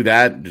going to do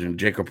that,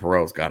 Jacob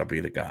Perreault's got to be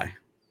the guy.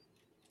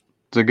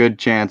 It's a good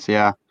chance,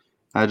 yeah.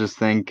 I just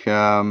think,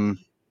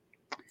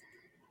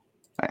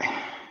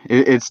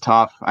 it's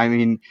tough. I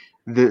mean,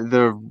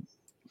 the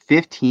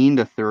 15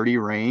 to 30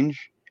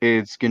 range,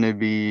 it's going to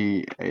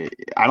be,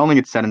 I don't think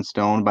it's set in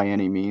stone by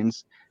any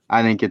means.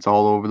 I think it's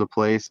all over the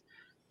place.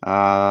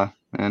 And,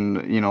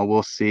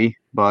 we'll see.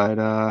 But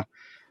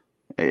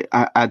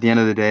at the end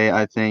of the day,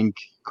 I think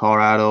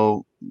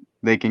Colorado,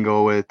 they can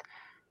go with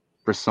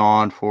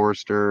Brisson,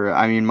 Foerster.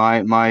 I mean,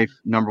 my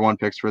number one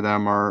picks for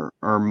them are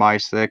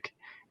Mysick,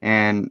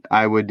 and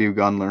I would do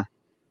Gunler.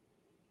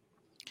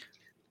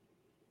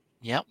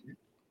 Yep.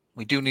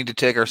 We do need to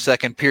take our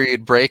second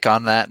period break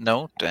on that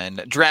note, and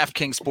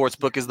DraftKings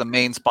Sportsbook is the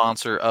main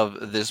sponsor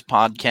of this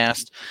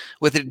podcast.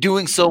 With it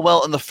doing so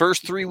well in the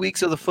first 3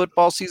 weeks of the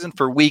football season,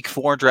 for week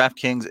 4,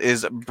 DraftKings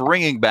is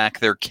bringing back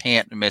their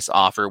can't miss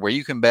offer where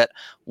you can bet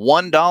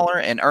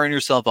 $1 and earn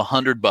yourself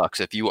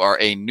 $100. If you are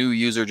a new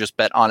user, just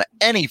bet on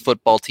any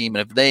football team,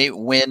 and if they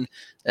win,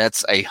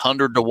 that's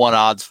 100-1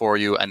 odds for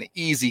you, an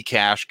easy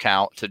cash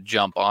cow to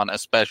jump on,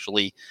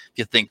 especially if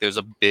you think there's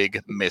a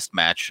big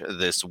mismatch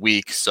this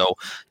week. So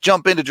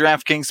jump into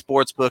DraftKings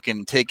Sportsbook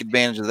and take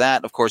advantage of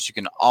that. Of course, you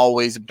can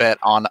always bet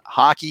on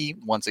hockey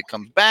once it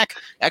comes back.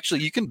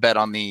 Actually, you can bet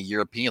on the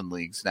European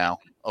leagues now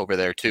over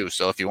there too.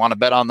 So if you want to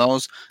bet on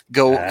those,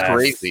 go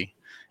crazy.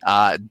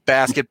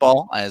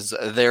 Basketball, as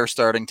they're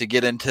starting to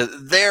get into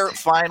their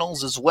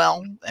finals as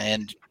well,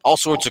 and all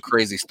sorts of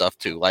crazy stuff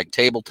too, like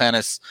table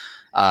tennis,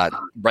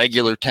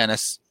 regular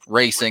tennis,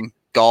 racing,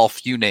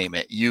 golf, you name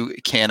it. You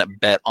can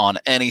bet on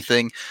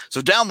anything. So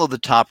download the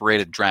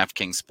top-rated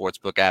DraftKings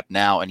Sportsbook app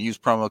now and use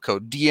promo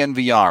code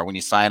DNVR when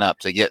you sign up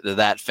to get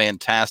that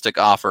fantastic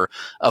offer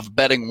of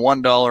betting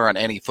 $1 on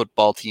any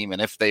football team.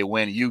 And if they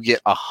win, you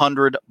get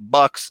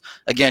 $100.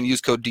 Again,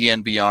 use code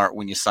DNVR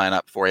when you sign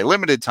up for a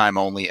limited time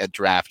only at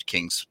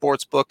DraftKings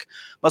Sportsbook.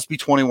 Must be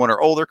 21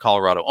 or older,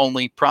 Colorado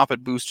only.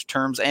 Profit boost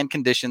terms and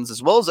conditions,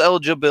 as well as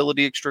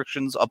eligibility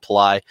restrictions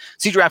apply.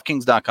 See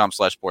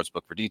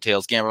DraftKings.com/sportsbook for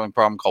details. Gambling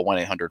problem, call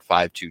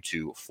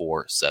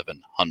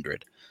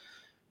 1-800-522-4700.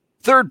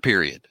 Third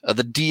period of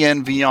the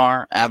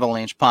DNVR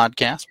Avalanche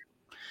Podcast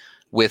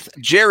with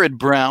Jared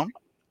Brown.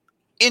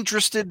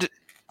 Interested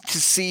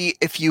to see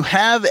if you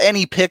have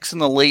any picks in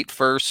the late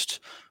first,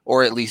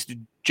 or at least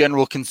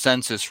general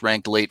consensus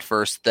ranked late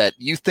first, that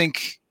you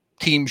think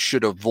teams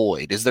should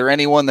avoid. Is there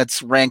anyone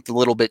that's ranked a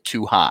little bit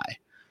too high?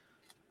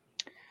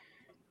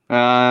 We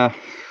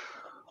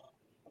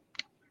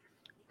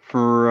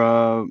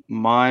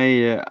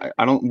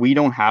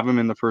don't have him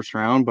in the first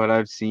round, but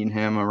I've seen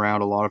him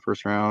around a lot of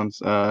first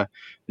rounds.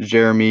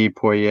 Jeremy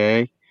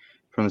Poirier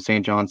from the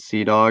St. John's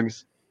Sea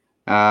Dogs.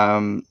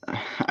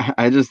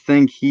 I just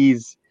think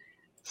he's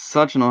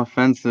such an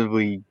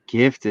offensively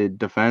gifted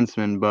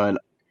defenseman, but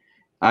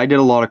I did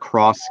a lot of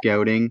cross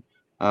scouting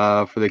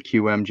for the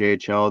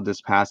QMJHL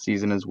this past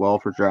season as well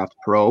for Draft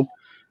Pro.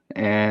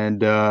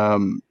 And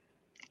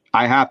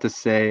I have to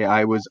say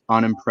I was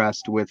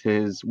unimpressed with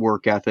his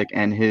work ethic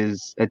and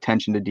his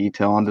attention to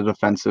detail on the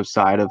defensive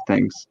side of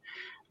things.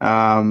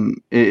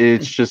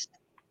 It's just,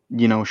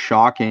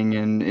 shocking.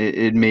 And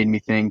it made me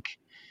think,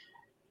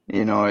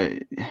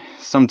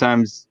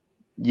 sometimes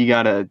you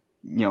got to,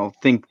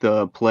 think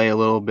the play a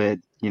little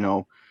bit,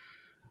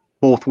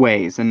 both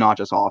ways and not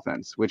just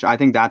offense, which I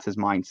think that's his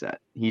mindset.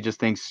 He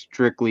just thinks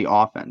strictly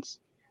offense.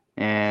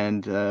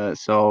 And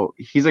so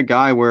he's a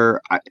guy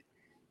where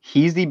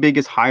he's the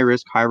biggest high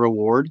risk, high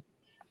reward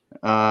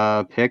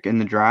pick in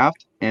the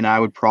draft. And I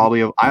would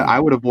probably I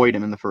would avoid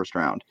him in the first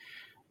round.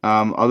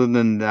 Other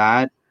than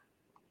that,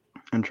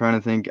 I'm trying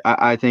to think.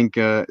 I think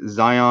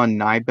Zion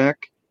Nybeck,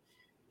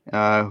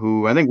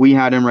 who I think we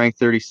had him ranked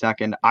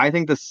 32nd. I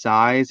think the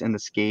size and the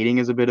skating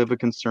is a bit of a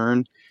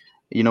concern.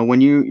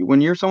 When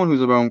you're someone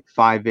who's around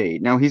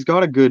 5'8", now he's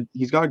got a good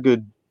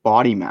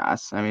body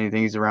mass. I mean, I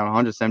think he's around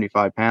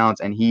 175 pounds,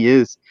 and he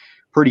is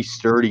pretty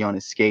sturdy on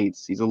his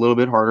skates. He's a little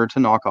bit harder to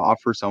knock off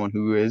for someone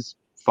who is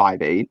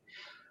 5'8",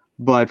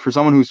 but for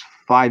someone who's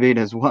 5'8"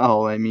 as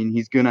well, I mean,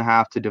 he's going to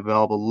have to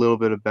develop a little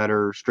bit of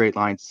better straight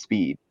line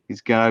speed.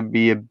 He's got to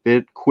be a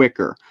bit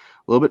quicker,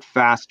 a little bit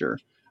faster,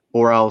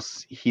 or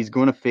else he's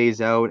going to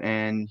phase out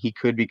and he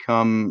could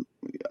become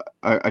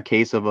a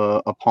case of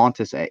a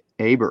Pontus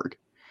Aberg.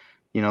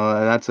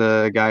 That's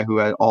a guy who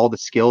had all the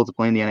skill to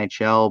play in the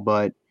NHL,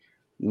 but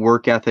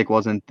work ethic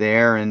wasn't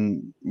there.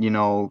 And,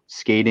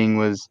 skating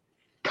was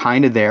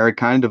kind of there. It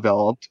kind of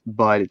developed,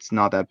 but it's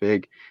not that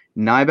big.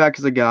 Nybeck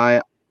is a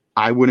guy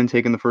I wouldn't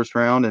take in the first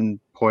round, and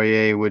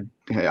Poirier would.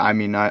 I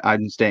mean,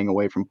 I'm staying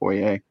away from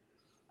Poirier.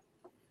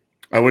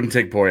 I wouldn't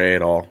take Poirier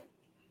at all.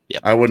 Yeah,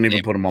 I wouldn't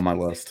even put him on my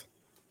list.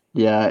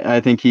 Yeah, I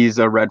think he's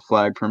a red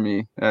flag for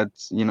me.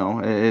 That's,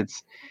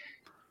 it's.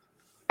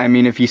 I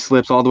mean, if he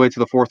slips all the way to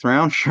the fourth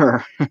round,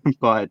 sure,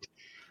 but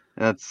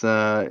that's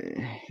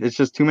it's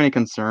just too many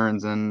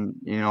concerns, and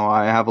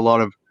I have a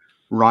lot of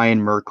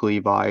Ryan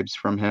Merkley vibes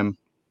from him.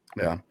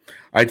 Yeah,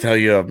 I tell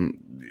you,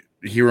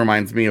 he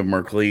reminds me of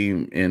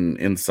Merkley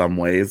in some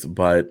ways,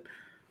 but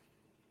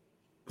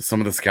some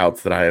of the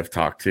scouts that I have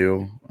talked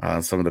to,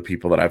 some of the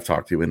people that I've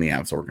talked to in the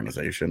Avs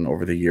organization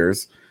over the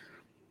years,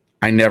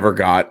 I never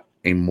got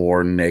a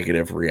more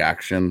negative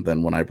reaction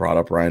than when I brought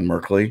up Ryan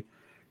Merkley.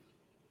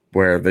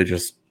 where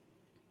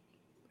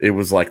it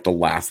was like the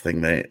last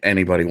thing that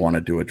anybody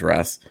wanted to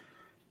address.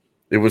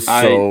 It was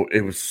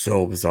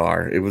so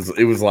bizarre. It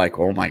was like,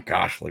 oh my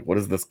gosh, like what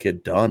has this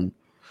kid done?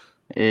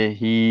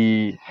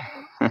 I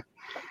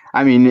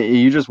mean,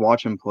 you just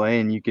watch him play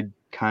and you could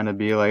kind of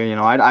be like,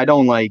 I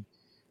don't like,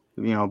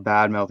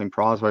 bad mouthing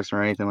prospects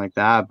or anything like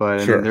that.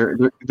 But I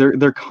mean, Sure.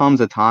 there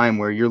comes a time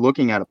where you're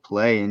looking at a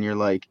play and you're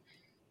like,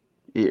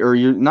 or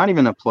you're not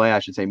even a play, I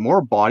should say,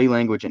 more body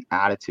language and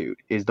attitude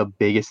is the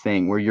biggest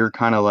thing where you're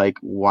kind of like,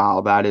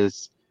 wow, that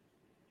is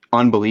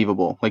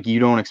unbelievable. Like you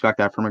don't expect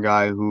that from a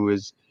guy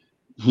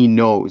he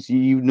knows,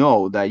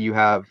 that you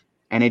have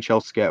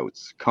NHL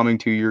scouts coming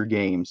to your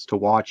games to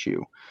watch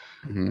you.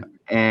 Mm-hmm.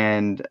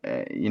 And,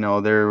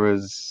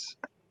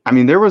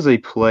 there was a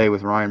play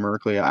with Ryan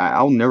Merkley.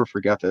 I'll never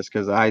forget this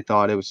because I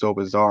thought it was so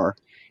bizarre.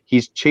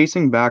 He's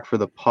chasing back for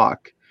the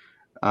puck,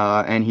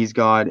 and he's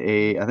got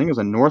I think it was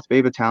a North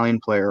Bay Battalion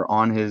player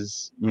on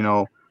his,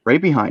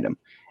 right behind him.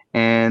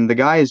 And the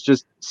guy is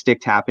just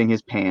stick tapping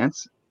his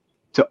pants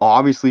to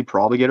obviously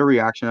probably get a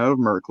reaction out of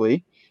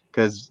Merkley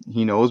because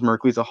he knows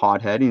Merkley's a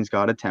hothead and he's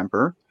got a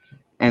temper.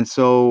 And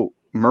so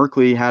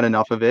Merkley had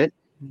enough of it.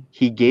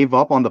 He gave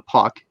up on the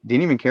puck,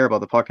 didn't even care about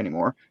the puck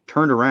anymore,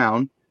 turned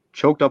around,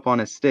 choked up on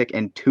his stick,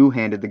 and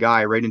two-handed the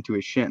guy right into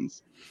his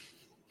shins.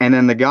 And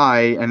then the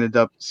guy ended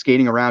up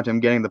skating around him,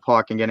 getting the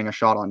puck and getting a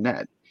shot on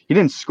net. He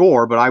didn't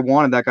score, but I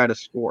wanted that guy to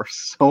score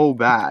so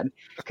bad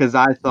because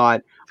I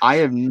thought, I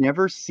have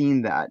never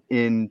seen that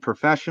in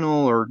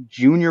professional or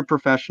junior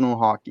professional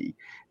hockey.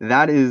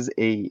 That is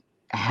a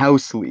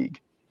house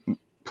league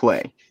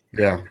play.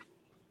 Yeah.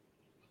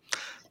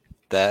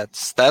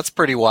 That's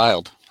pretty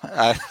wild.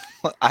 I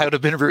would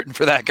have been rooting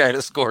for that guy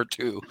to score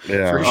too,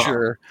 for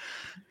sure.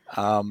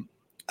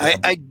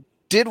 I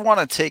did want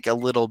to take a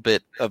little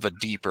bit of a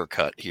deeper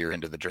cut here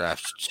into the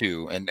draft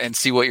too, and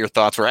see what your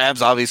thoughts were.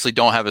 Avs obviously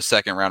don't have a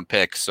second round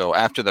pick, so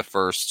after the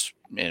first,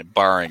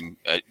 barring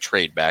a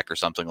trade back or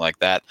something like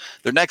that,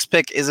 their next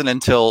pick isn't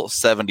until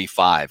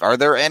 75. Are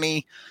there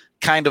any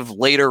kind of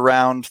later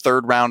round,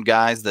 third round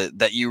guys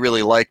that you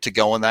really like to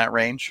go in that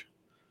range?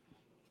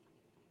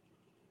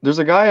 There's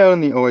a guy out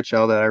in the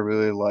OHL that I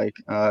really like.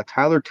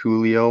 Tyler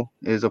Tullio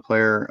is a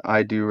player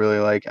I do really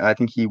like. I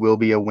think he will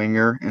be a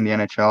winger in the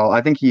NHL.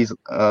 I think he's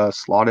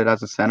slotted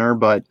as a center,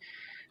 but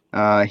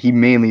he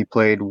mainly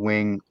played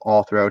wing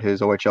all throughout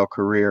his OHL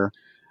career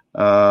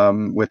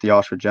with the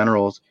Oshawa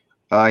Generals.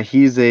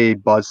 He's a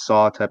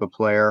buzzsaw type of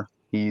player.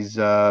 He's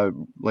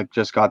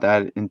just got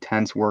that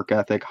intense work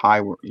ethic,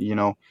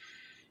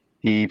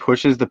 he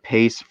pushes the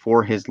pace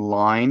for his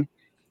line.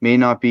 May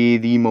not be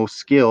the most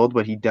skilled,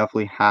 but he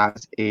definitely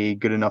has a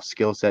good enough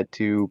skill set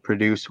to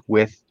produce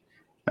with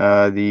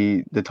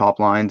the top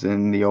lines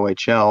in the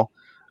OHL.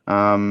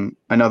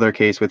 Another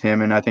case with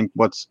him, and I think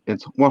what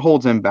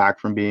holds him back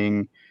from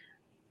being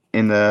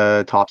in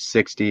the top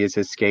 60 is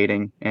his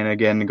skating. And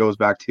again, it goes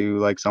back to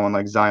like someone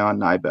like Zion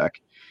Nybeck.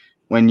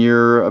 When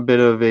you're a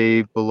bit of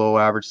a below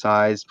average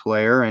size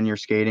player and your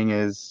skating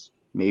is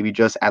maybe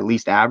just at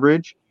least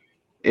average,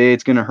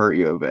 it's going to hurt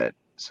you a bit.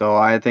 So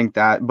I think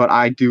that, but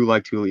I do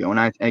like Tullio. And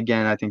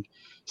I think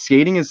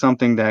skating is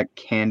something that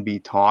can be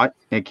taught.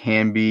 It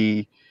can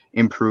be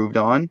improved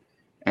on.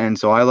 And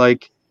so I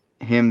like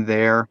him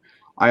there.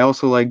 I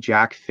also like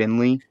Jack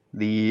Finley.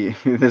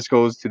 This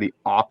goes to the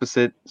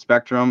opposite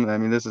spectrum. I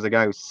mean, this is a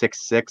guy who's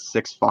 6'6",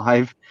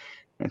 6'5",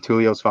 and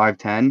Tullio's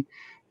 5'10".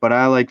 But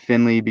I like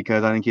Finley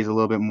because I think he's a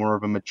little bit more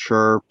of a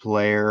mature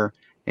player.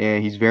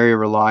 He's very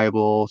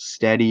reliable,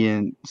 steady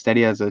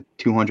as a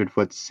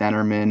 200-foot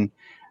centerman.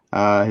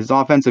 His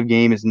offensive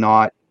game is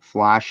not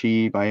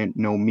flashy by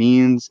no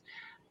means,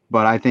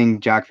 but I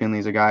think Jack Finley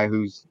is a guy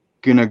who's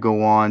going to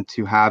go on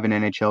to have an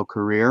NHL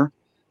career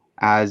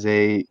as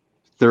a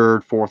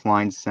third, fourth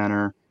line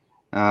center.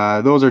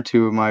 Those are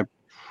two of my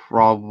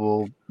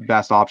probable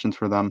best options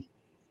for them.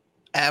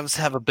 Avs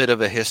have a bit of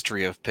a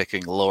history of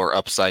picking lower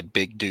upside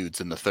big dudes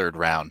in the third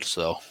round,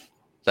 so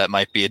that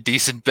might be a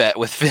decent bet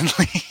with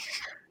Finley.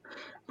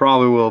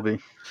 Probably will be.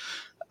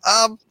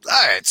 All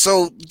right,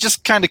 so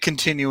just kind of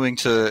continuing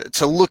to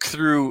look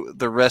through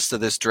the rest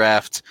of this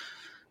draft,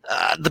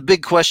 the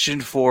big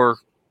question for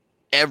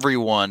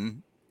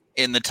everyone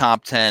in the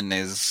top 10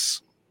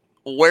 is,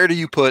 where do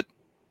you put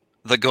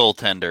the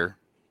goaltender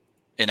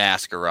in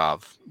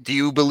Askarov? Do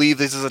you believe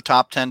this is a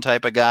top 10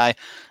 type of guy?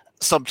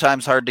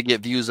 Sometimes hard to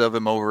get views of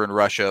him over in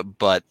Russia,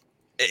 but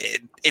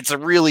it's a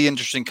really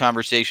interesting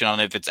conversation on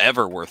if it's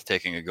ever worth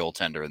taking a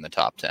goaltender in the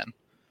top 10.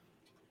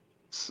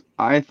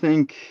 I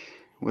think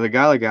with a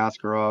guy like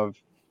Askarov,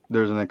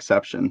 there's an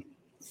exception.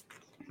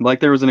 Like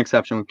there was an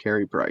exception with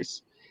Carey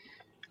Price.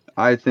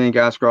 I think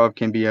Askarov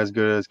can be as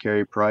good as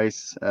Carey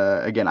Price.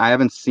 Again, I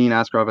haven't seen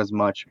Askarov as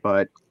much,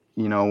 but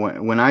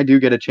when I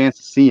do get a chance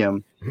to see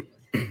him,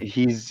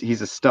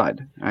 he's a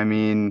stud. I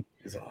mean,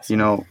 He's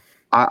awesome.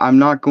 I'm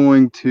not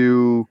going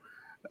to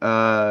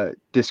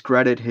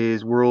discredit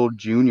his World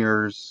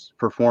Juniors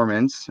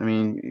performance. I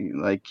mean,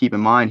 like keep in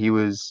mind he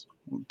was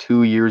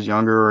 2 years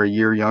younger or a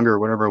year younger,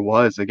 whatever it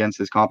was, against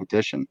his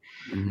competition.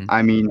 Mhm.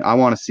 I mean, I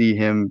want to see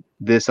him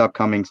this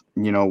upcoming,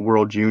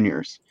 World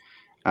Juniors.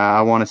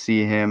 I want to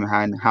see him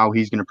and how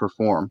he's going to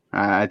perform.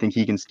 I think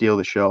he can steal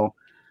the show.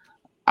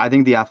 I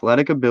think the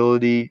athletic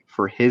ability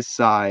for his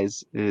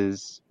size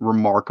is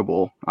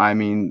remarkable. I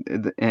mean,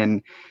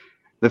 and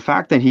the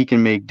fact that he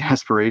can make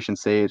desperation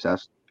saves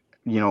as,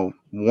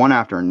 one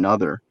after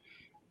another,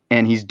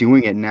 and he's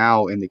doing it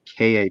now in the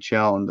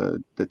KHL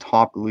and the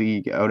top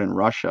league out in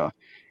Russia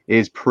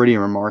is pretty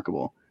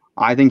remarkable.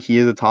 I think he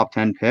is a top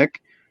 10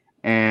 pick,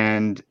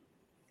 and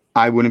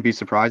I wouldn't be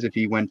surprised if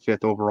he went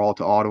 5th overall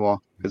to Ottawa,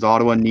 because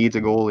Ottawa needs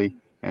a goalie,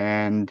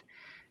 and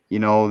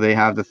they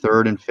have the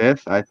 3rd and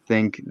 5th. I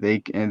think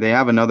they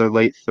have another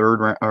late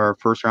or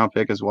first round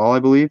pick as well, I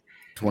believe.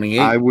 28.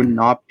 I would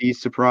not be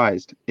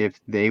surprised if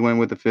they went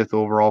with the 5th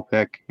overall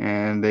pick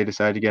and they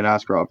decided to get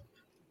Askarov.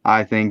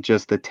 I think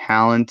just the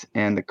talent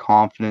and the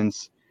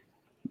confidence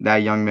that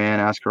young man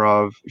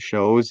Askarov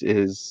shows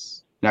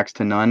is next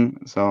to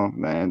none. So,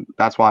 man,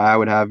 that's why I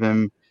would have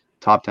him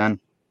top 10.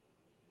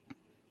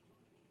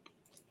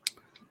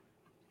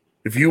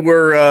 If you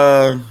were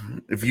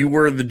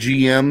the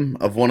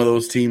GM of one of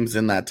those teams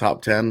in that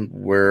top 10,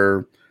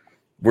 where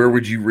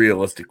would you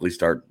realistically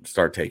start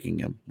taking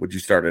him? Would you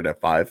start it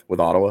at 5 with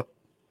Ottawa?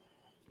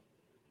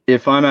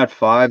 If I'm at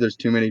 5, there's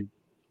too many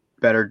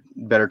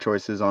better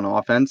choices on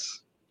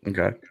offense.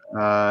 Okay.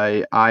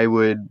 I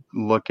would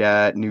look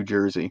at New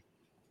Jersey.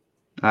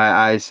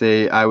 I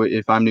say I would,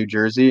 if I'm New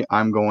Jersey,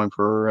 I'm going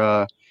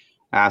for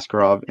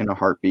Askarov in a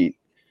heartbeat.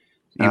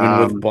 Even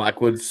with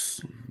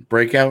Blackwood's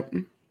breakout?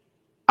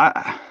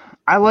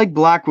 I like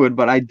Blackwood,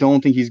 but I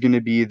don't think he's going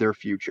to be their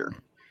future.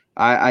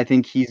 I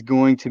think he's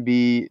going to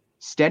be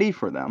steady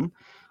for them,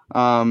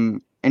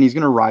 and he's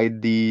going to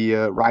ride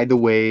the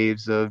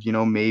waves of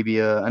maybe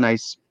a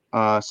nice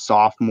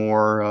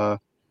sophomore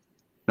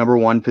number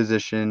 1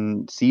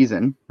 position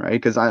season, right?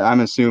 Because I'm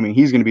assuming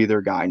he's going to be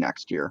their guy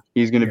next year.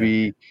 He's going to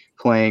be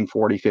playing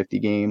 40, 50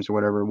 games or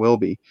whatever it will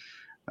be,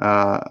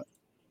 but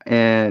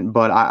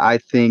I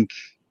think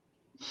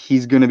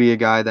he's going to be a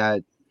guy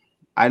that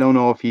I don't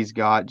know if he's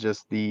got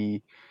just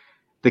the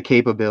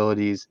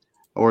capabilities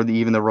or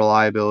even the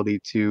reliability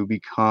to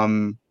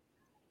become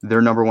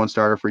their number 1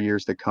 starter for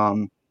years to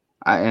come.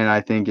 And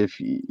I think if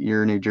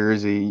you're New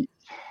Jersey,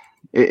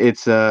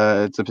 it's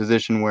a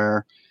position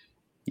where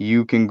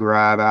you can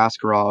grab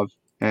Askarov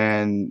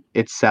and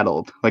it's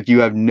settled. Like, you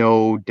have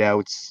no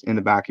doubts in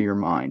the back of your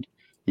mind.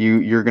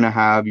 You're going to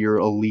have your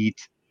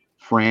elite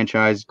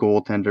franchise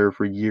goaltender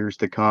for years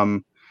to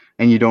come,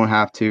 and you don't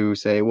have to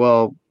say,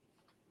 well,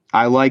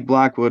 I like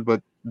Blackwood,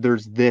 but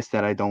there's this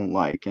that I don't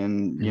like,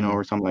 and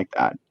or something like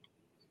that.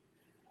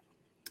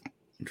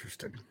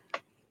 Interesting.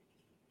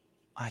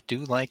 I do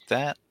like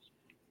that.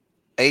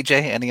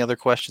 AJ, any other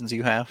questions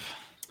you have?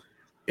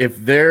 If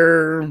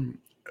they're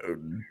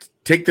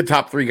take the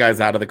top 3 guys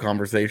out of the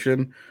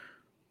conversation,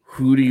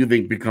 who do you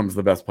think becomes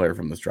the best player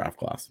from this draft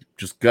class?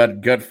 Just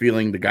gut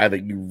feeling, the guy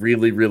that you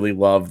really, really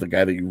love, the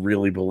guy that you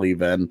really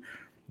believe in,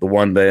 the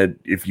one that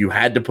if you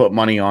had to put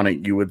money on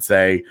it, you would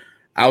say,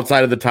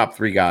 outside of the top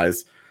 3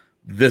 guys,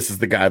 this is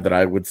the guy that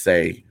I would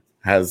say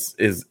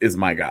is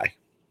my guy.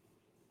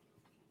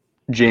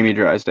 Jamie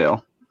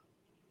Drysdale.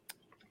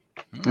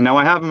 Now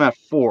I have him at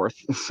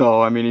 4th,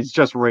 so I mean he's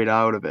just right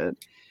out of it,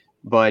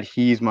 but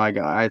he's my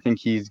guy. I think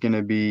he's going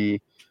to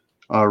be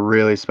a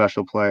really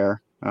special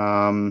player.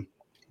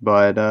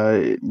 But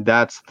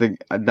that's the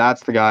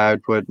guy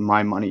I'd put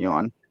my money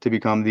on to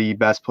become the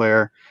best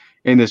player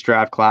in this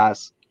draft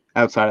class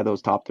outside of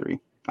those top 3.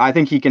 I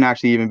think he can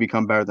actually even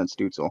become better than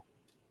Stützle.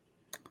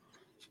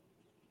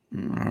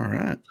 All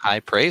right.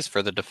 High praise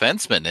for the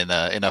defenseman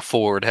in a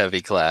forward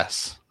heavy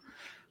class.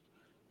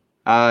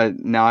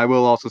 Now I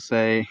will also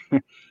say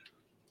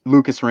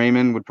Lucas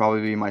Raymond would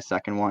probably be my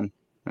second one,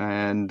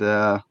 and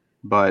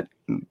but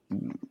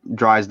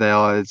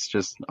Drysdale, it's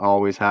just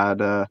always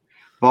had I've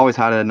always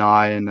had an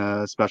eye and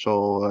a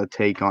special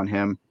take on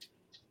him.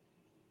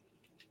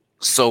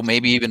 So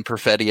maybe even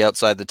Perfetti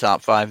outside the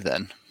top 5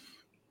 then.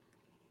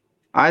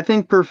 I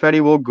think Perfetti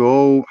will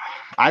go.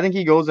 I think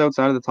he goes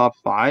outside of the top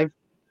 5,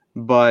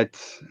 but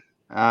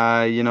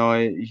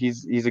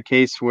he's a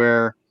case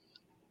where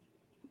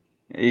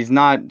he's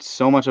not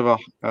so much of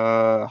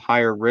a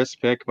higher risk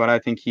pick, but I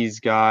think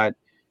he's got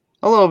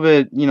a little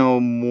bit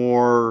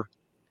more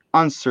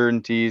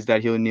uncertainties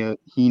that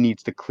he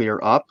needs to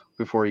clear up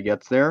before he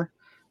gets there.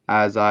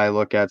 As I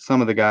look at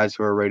some of the guys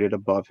who are rated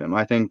above him,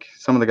 I think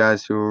some of the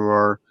guys who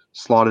are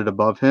slotted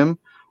above him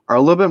are a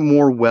little bit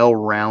more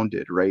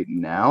well-rounded right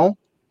now,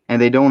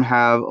 and they don't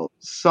have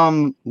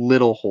some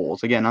little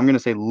holes. Again, I'm going to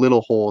say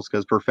little holes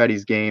because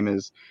Perfetti's game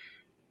is,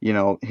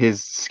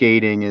 his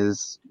skating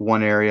is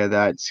one area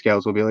that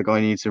scouts will be like, oh,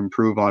 he needs to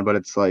improve on, but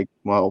it's like,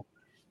 well,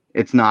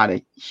 it's not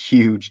a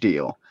huge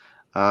deal.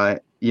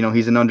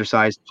 He's an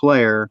undersized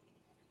player.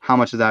 How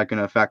much is that going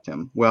to affect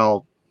him?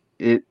 Well,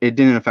 it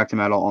didn't affect him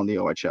at all in the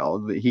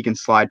OHL. He can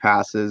slide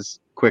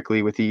passes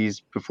quickly with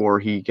ease before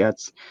he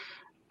gets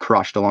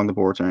crushed along the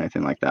boards or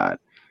anything like that.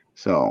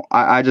 So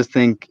I just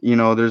think,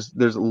 there's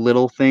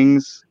little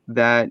things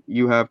that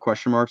you have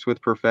question marks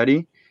with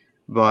Perfetti,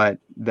 but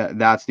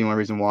that's the only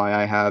reason why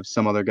I have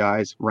some other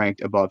guys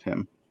ranked above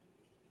him.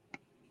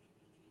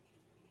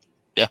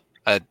 Yeah,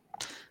 I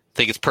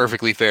think it's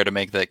perfectly fair to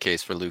make that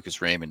case for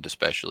Lucas Raymond,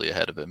 especially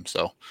ahead of him.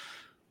 So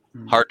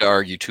hard to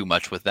argue too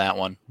much with that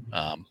one.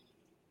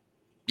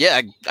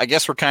 Yeah, I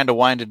guess we're kind of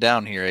winding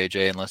down here,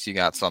 AJ, unless you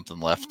got something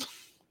left.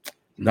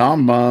 No,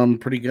 I'm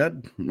pretty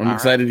good. I'm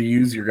excited to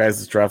use your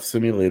guys' draft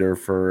simulator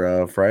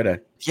for Friday.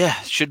 Yeah,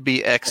 should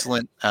be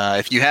excellent.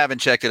 If you haven't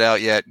checked it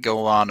out yet,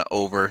 go on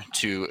over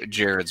to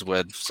Jared's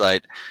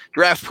website,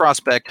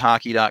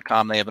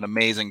 draftprospecthockey.com. They have an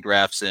amazing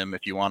draft sim.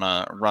 If you want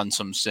to run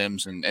some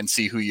sims and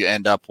see who you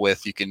end up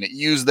with, you can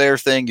use their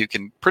thing. You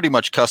can pretty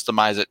much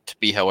customize it to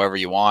be however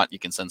you want. You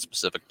can send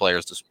specific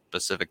players to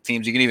specific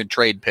teams. You can even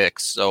trade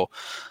picks. So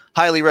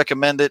highly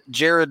recommend it.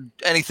 Jared,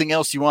 anything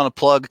else you want to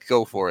plug,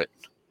 go for it.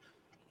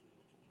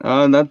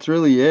 That's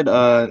really it.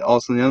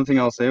 Also, the other thing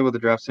I'll say about the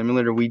draft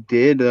simulator, we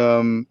did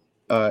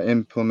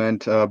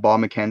implement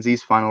Bob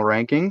McKenzie's final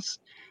rankings.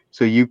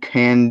 So you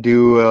can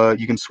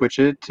you can switch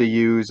it to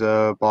use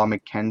Bob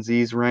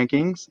McKenzie's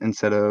rankings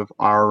instead of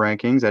our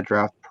rankings at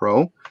Draft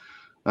Pro.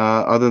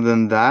 Other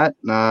than that,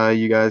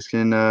 you guys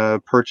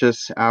can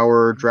purchase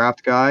our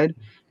draft guide.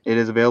 It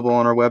is available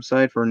on our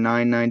website for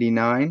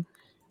 $9.99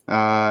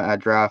 at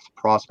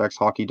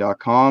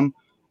draftprospectshockey.com.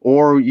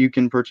 Or you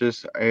can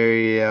purchase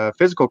a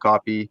physical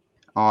copy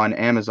on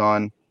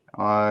Amazon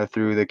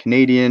through the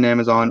Canadian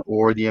Amazon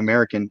or the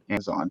American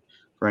Amazon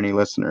for any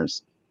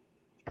listeners.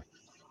 There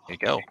you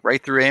go.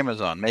 Right through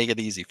Amazon. Make it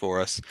easy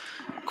for us.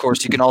 Of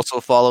course, you can also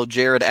follow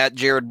Jared at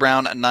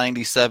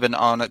JaredBrown97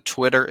 on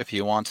Twitter if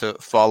you want to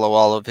follow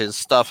all of his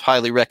stuff.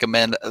 Highly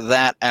recommend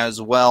that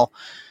as well.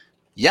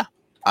 Yeah.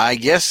 I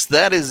guess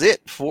that is it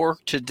for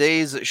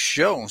today's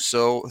show.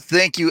 So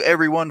thank you,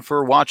 everyone,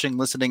 for watching,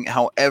 listening,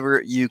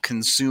 however you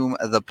consume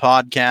the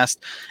podcast.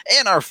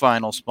 And our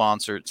final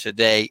sponsor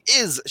today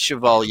is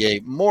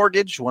Chevalier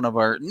Mortgage, one of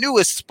our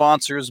newest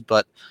sponsors,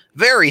 but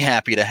very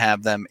happy to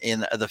have them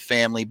in the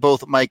family.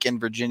 Both Mike and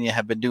Virginia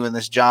have been doing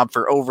this job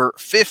for over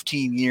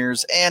 15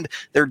 years, and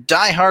they're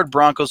diehard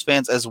Broncos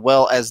fans as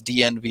well as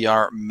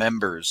DNVR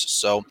members.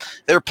 So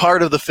they're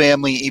part of the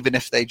family, even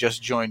if they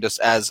just joined us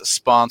as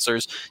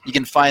sponsors. You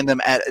can find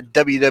them at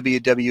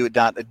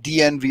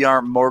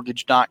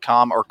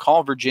www.dnvrmortgage.com or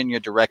call Virginia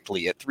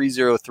directly at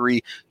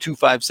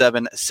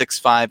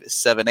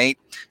 303-257-6578.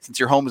 Since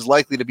your home is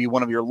likely to be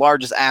one of your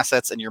largest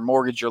assets and your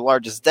mortgage your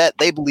largest debt,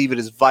 they believe it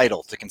is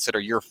vital to consider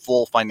your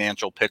full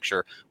financial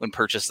picture when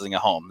purchasing a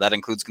home. That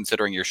includes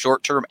considering your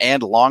short-term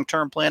and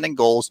long-term planning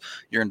goals,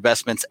 your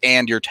investments,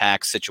 and your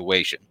tax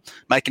situation.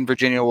 Mike and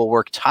Virginia will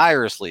work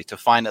tirelessly to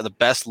find the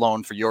best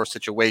loan for your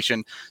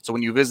situation. So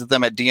when you visit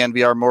them at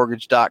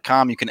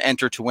dnvrmortgage.com, you can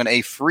enter to win a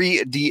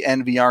free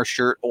DNVR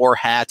shirt or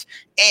hat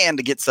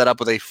and get set up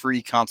with a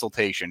free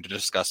consultation to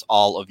discuss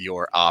all of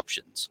your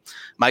options.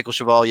 Michael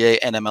Chevalier,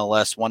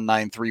 NMLS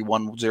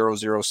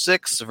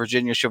 1931006,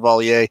 Virginia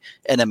Chevalier,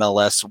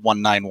 NMLS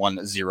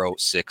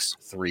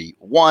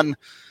 1910631.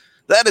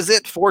 That is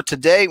it for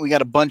today. We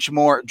got a bunch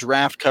more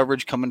draft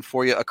coverage coming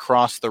for you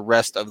across the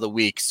rest of the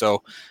week.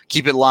 So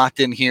keep it locked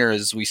in here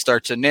as we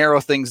start to narrow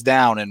things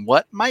down in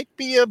what might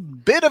be a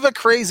bit of a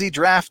crazy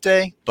draft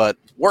day, but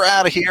we're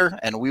out of here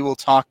and we will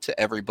talk to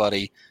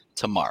everybody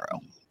tomorrow.